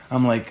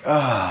 I'm like,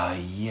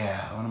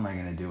 yeah, what am I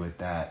going to do with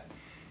that?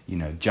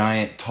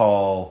 Giant,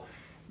 tall,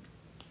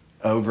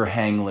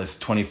 overhangless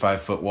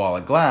 25-foot wall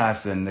of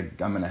glass, and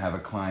I'm going to have a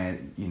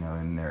client,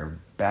 in their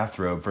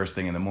bathrobe first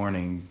thing in the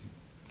morning.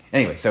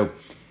 Anyway, so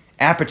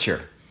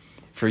aperture.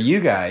 For you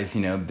guys,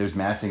 there's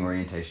massing,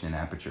 orientation, and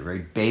aperture, very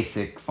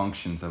basic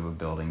functions of a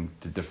building.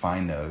 To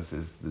define those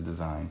is the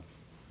design.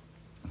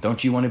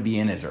 Don't you want to be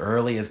in as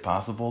early as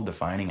possible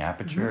defining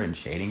aperture and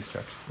shading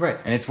structure? Right.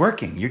 And it's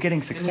working. You're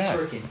getting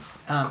success. And it's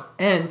working.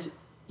 And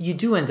you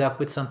do end up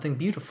with something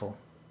beautiful,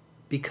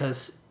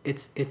 because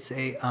it's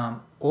a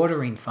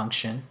ordering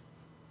function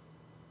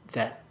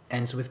that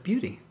ends with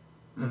beauty.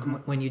 Mm-hmm.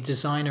 When you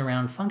design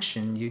around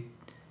function, you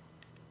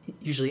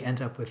usually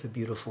end up with a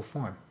beautiful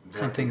form.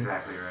 That's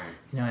exactly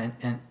right.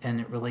 And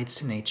it relates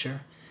to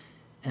nature.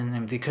 And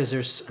then because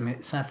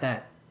it's not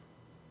that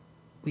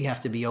we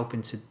have to be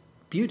open to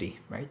beauty,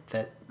 right?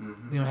 That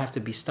we don't have to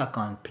be stuck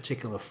on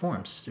particular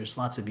forms. There's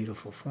lots of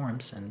beautiful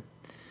forms. And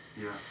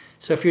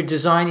so if you're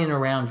designing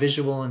around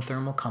visual and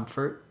thermal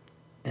comfort,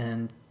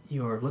 and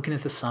you're looking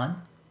at the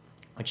sun,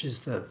 which is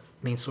the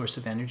main source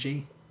of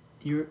energy,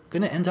 you're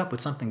going to end up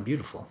with something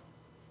beautiful.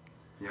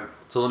 Yep.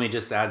 So let me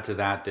just add to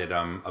that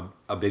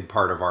a big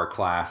part of our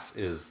class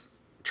is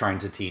trying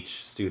to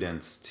teach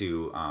students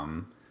to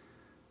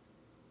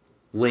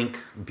link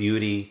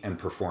beauty and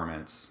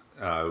performance.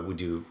 We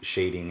do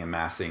shading and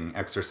massing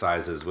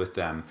exercises with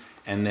them,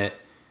 and that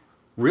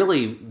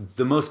really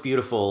the most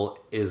beautiful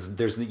is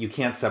you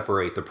can't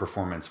separate the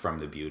performance from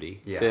the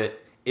beauty. Yeah. That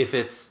if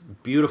it's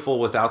beautiful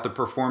without the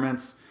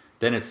performance,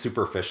 then it's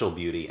superficial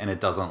beauty and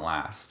it doesn't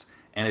last.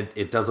 And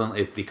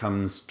it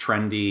becomes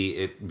trendy,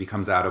 it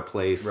becomes out of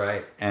place.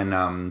 Right.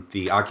 And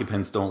the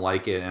occupants don't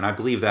like it. And I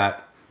believe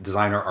that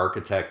designer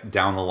architect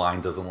down the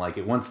line doesn't like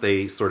it once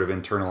they sort of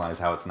internalize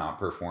how it's not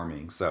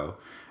performing. So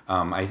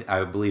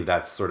I believe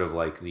that's sort of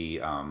like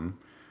the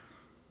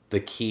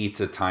key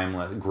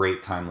to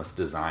great timeless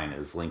design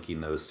is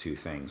linking those two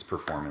things,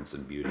 performance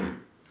and beauty.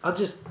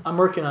 I'm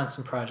working on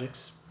some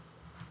projects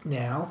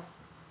now,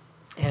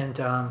 and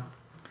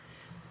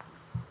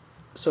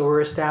so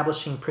we're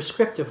establishing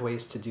prescriptive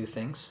ways to do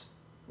things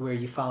where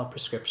you follow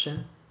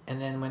prescription,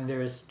 and then when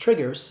there's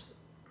triggers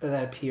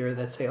that appear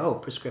that say, oh,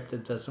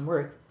 prescriptive doesn't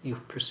work, you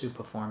pursue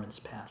performance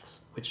paths,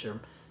 which are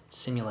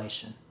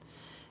simulation.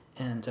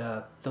 And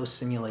those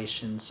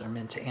simulations are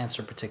meant to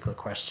answer particular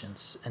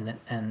questions,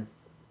 and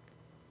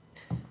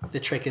the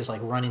trick is like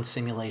running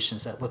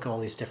simulations that look at all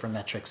these different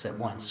metrics at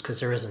once,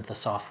 because there isn't the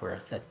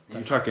software that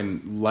You're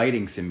talking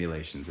lighting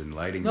simulations and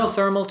lighting. No,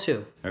 thermal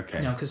too. Okay.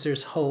 Because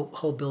there's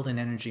whole building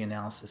energy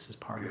analysis is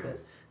part of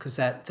it, because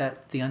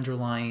that the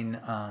underlying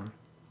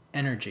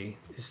energy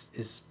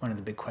is one of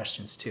the big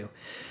questions too.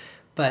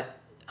 But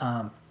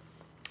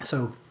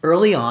so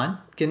early on,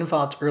 get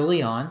involved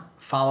early on,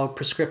 follow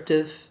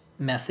prescriptive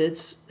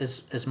methods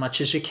as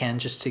much as you can,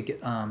 just to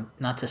get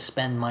not to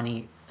spend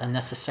money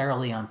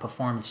unnecessarily on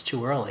performance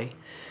too early.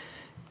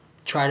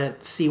 Try to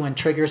see when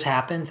triggers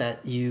happen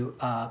that you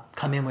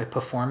come in with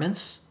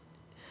performance.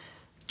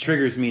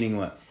 Triggers meaning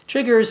what?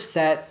 Triggers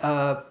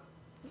that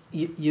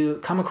you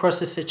come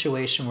across a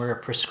situation where a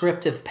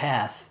prescriptive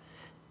path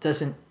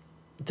doesn't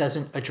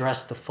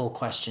address the full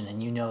question,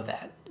 and you know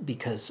that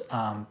because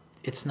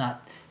it's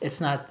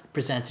not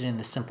presented in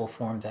the simple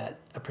form that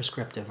a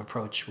prescriptive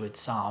approach would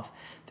solve.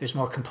 There's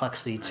more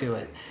complexity to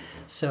it.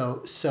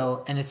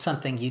 So and it's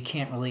something you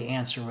can't really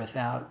answer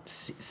without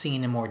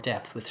seeing in more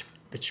depth,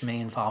 which may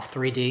involve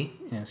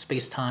 3D,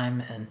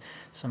 space-time, and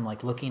some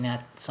like looking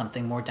at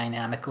something more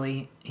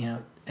dynamically, in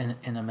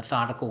a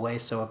methodical way.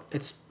 So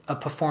it's a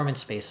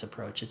performance-based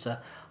approach. It's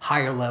a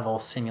higher level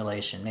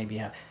simulation. Maybe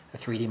you have a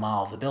 3D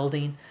model of the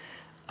building,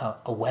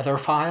 a weather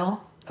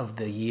file of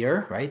the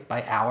year, right,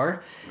 by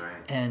hour, right.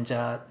 And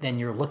then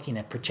you're looking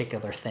at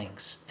particular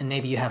things, and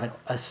maybe you have an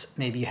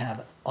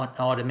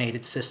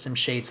automated system,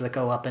 shades that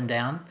go up and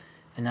down,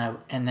 and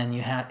then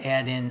you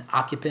add in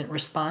occupant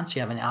response.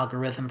 You have an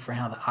algorithm for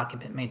how the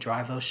occupant may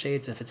drive those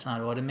shades if it's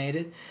not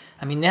automated.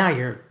 I mean, now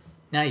you're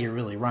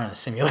really running a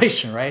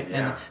simulation, right? Yeah.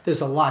 And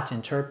there's a lot to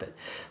interpret.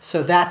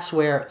 So that's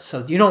where.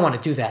 So you don't want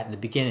to do that in the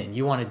beginning.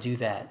 You want to do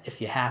that if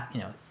you have,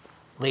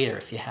 later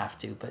if you have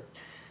to, but.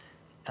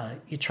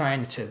 You're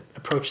trying to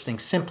approach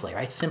things simply,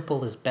 right?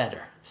 Simple is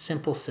better.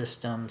 Simple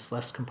systems,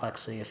 less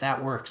complexity. If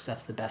that works,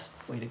 that's the best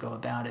way to go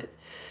about it.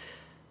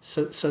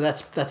 So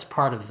that's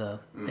part of the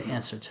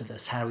answer to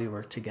this. How do we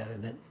work together?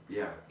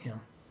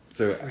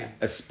 So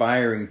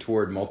aspiring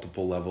toward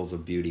multiple levels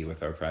of beauty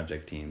with our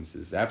project teams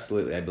is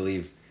absolutely, I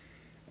believe,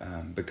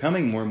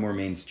 becoming more and more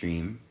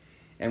mainstream.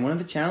 And one of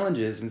the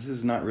challenges, and this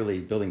is not really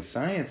building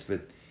science,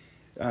 but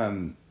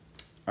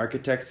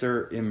architects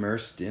are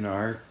immersed in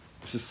our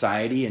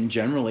society, and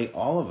generally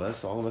all of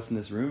us in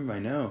this room, I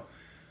know,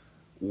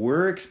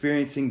 we're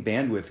experiencing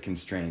bandwidth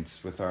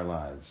constraints with our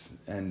lives.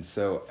 And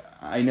so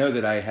I know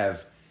that I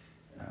have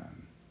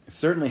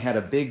certainly had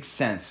a big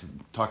sense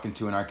talking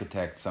to an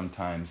architect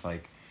sometimes,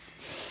 like,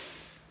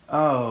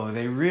 oh,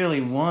 they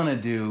really want to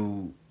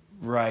do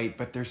right,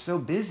 but they're so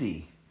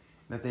busy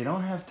that they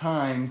don't have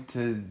time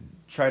to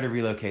try to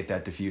relocate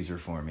that diffuser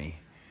for me.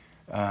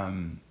 I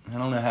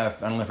don't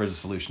know if there's a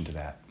solution to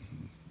that.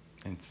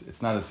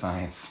 It's not a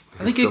science.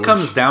 I think it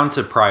comes down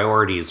to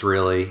priorities,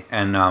 really.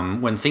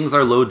 And when things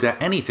are low down,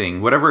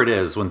 anything, whatever it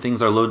is, when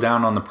things are low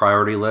down on the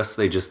priority list,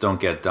 they just don't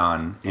get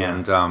done. Yeah.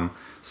 And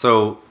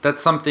so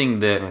that's something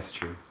that's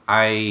true.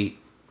 I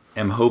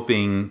am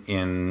hoping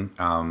in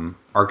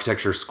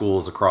architecture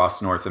schools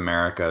across North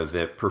America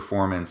that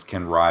performance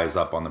can rise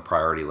up on the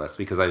priority list,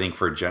 because I think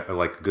for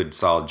like a good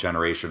solid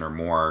generation or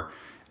more,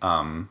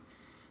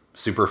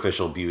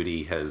 superficial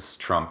beauty has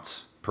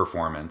trumped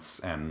performance,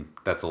 and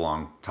that's a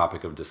long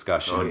topic of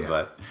discussion. Oh, yeah.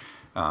 But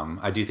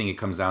I do think it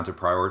comes down to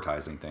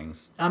prioritizing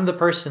things. I'm the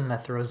person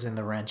that throws in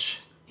the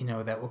wrench,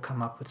 that will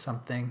come up with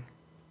something.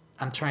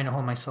 I'm trying to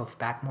hold myself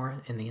back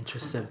more in the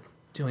interest of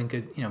doing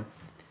good,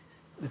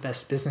 the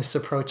best business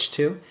approach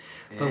too.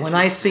 But when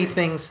I see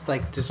things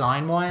like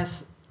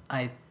design-wise,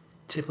 I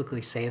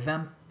typically say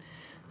them.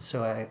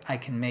 So I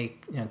can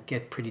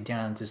get pretty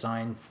down and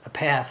design a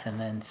path and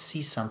then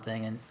see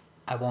something, and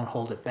I won't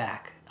hold it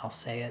back. I'll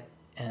say it.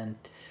 And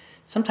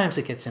sometimes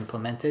it gets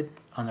implemented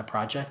on a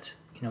project,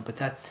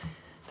 but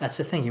That's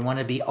the thing. You want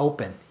to be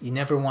open. You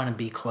never want to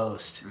be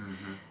closed.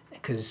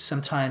 Because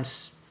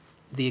sometimes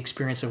the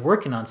experience of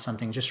working on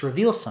something just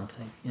reveals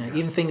something.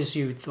 Even things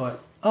you thought,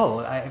 oh,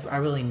 I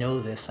really know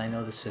this. I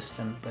know the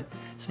system. But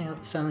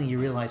suddenly you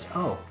realize,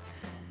 oh,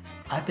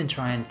 I've been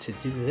trying to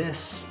do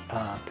this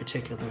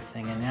particular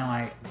thing, and now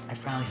I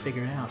finally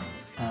figured out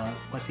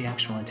what the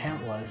actual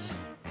intent was.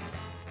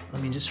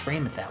 Let me just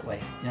frame it that way.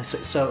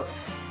 So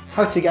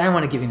hard to. I don't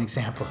want to give you an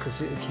example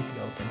because it'll keep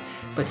it open,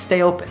 but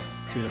stay open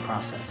through the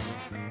process.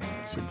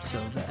 So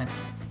that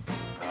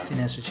didn't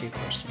answer to your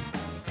question.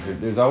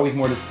 There's always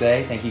more to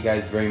say. Thank you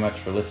guys very much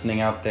for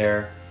listening out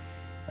there.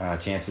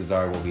 Chances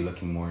are we'll be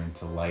looking more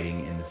into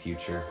lighting in the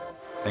future.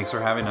 Thanks for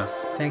having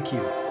us. Thank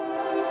you.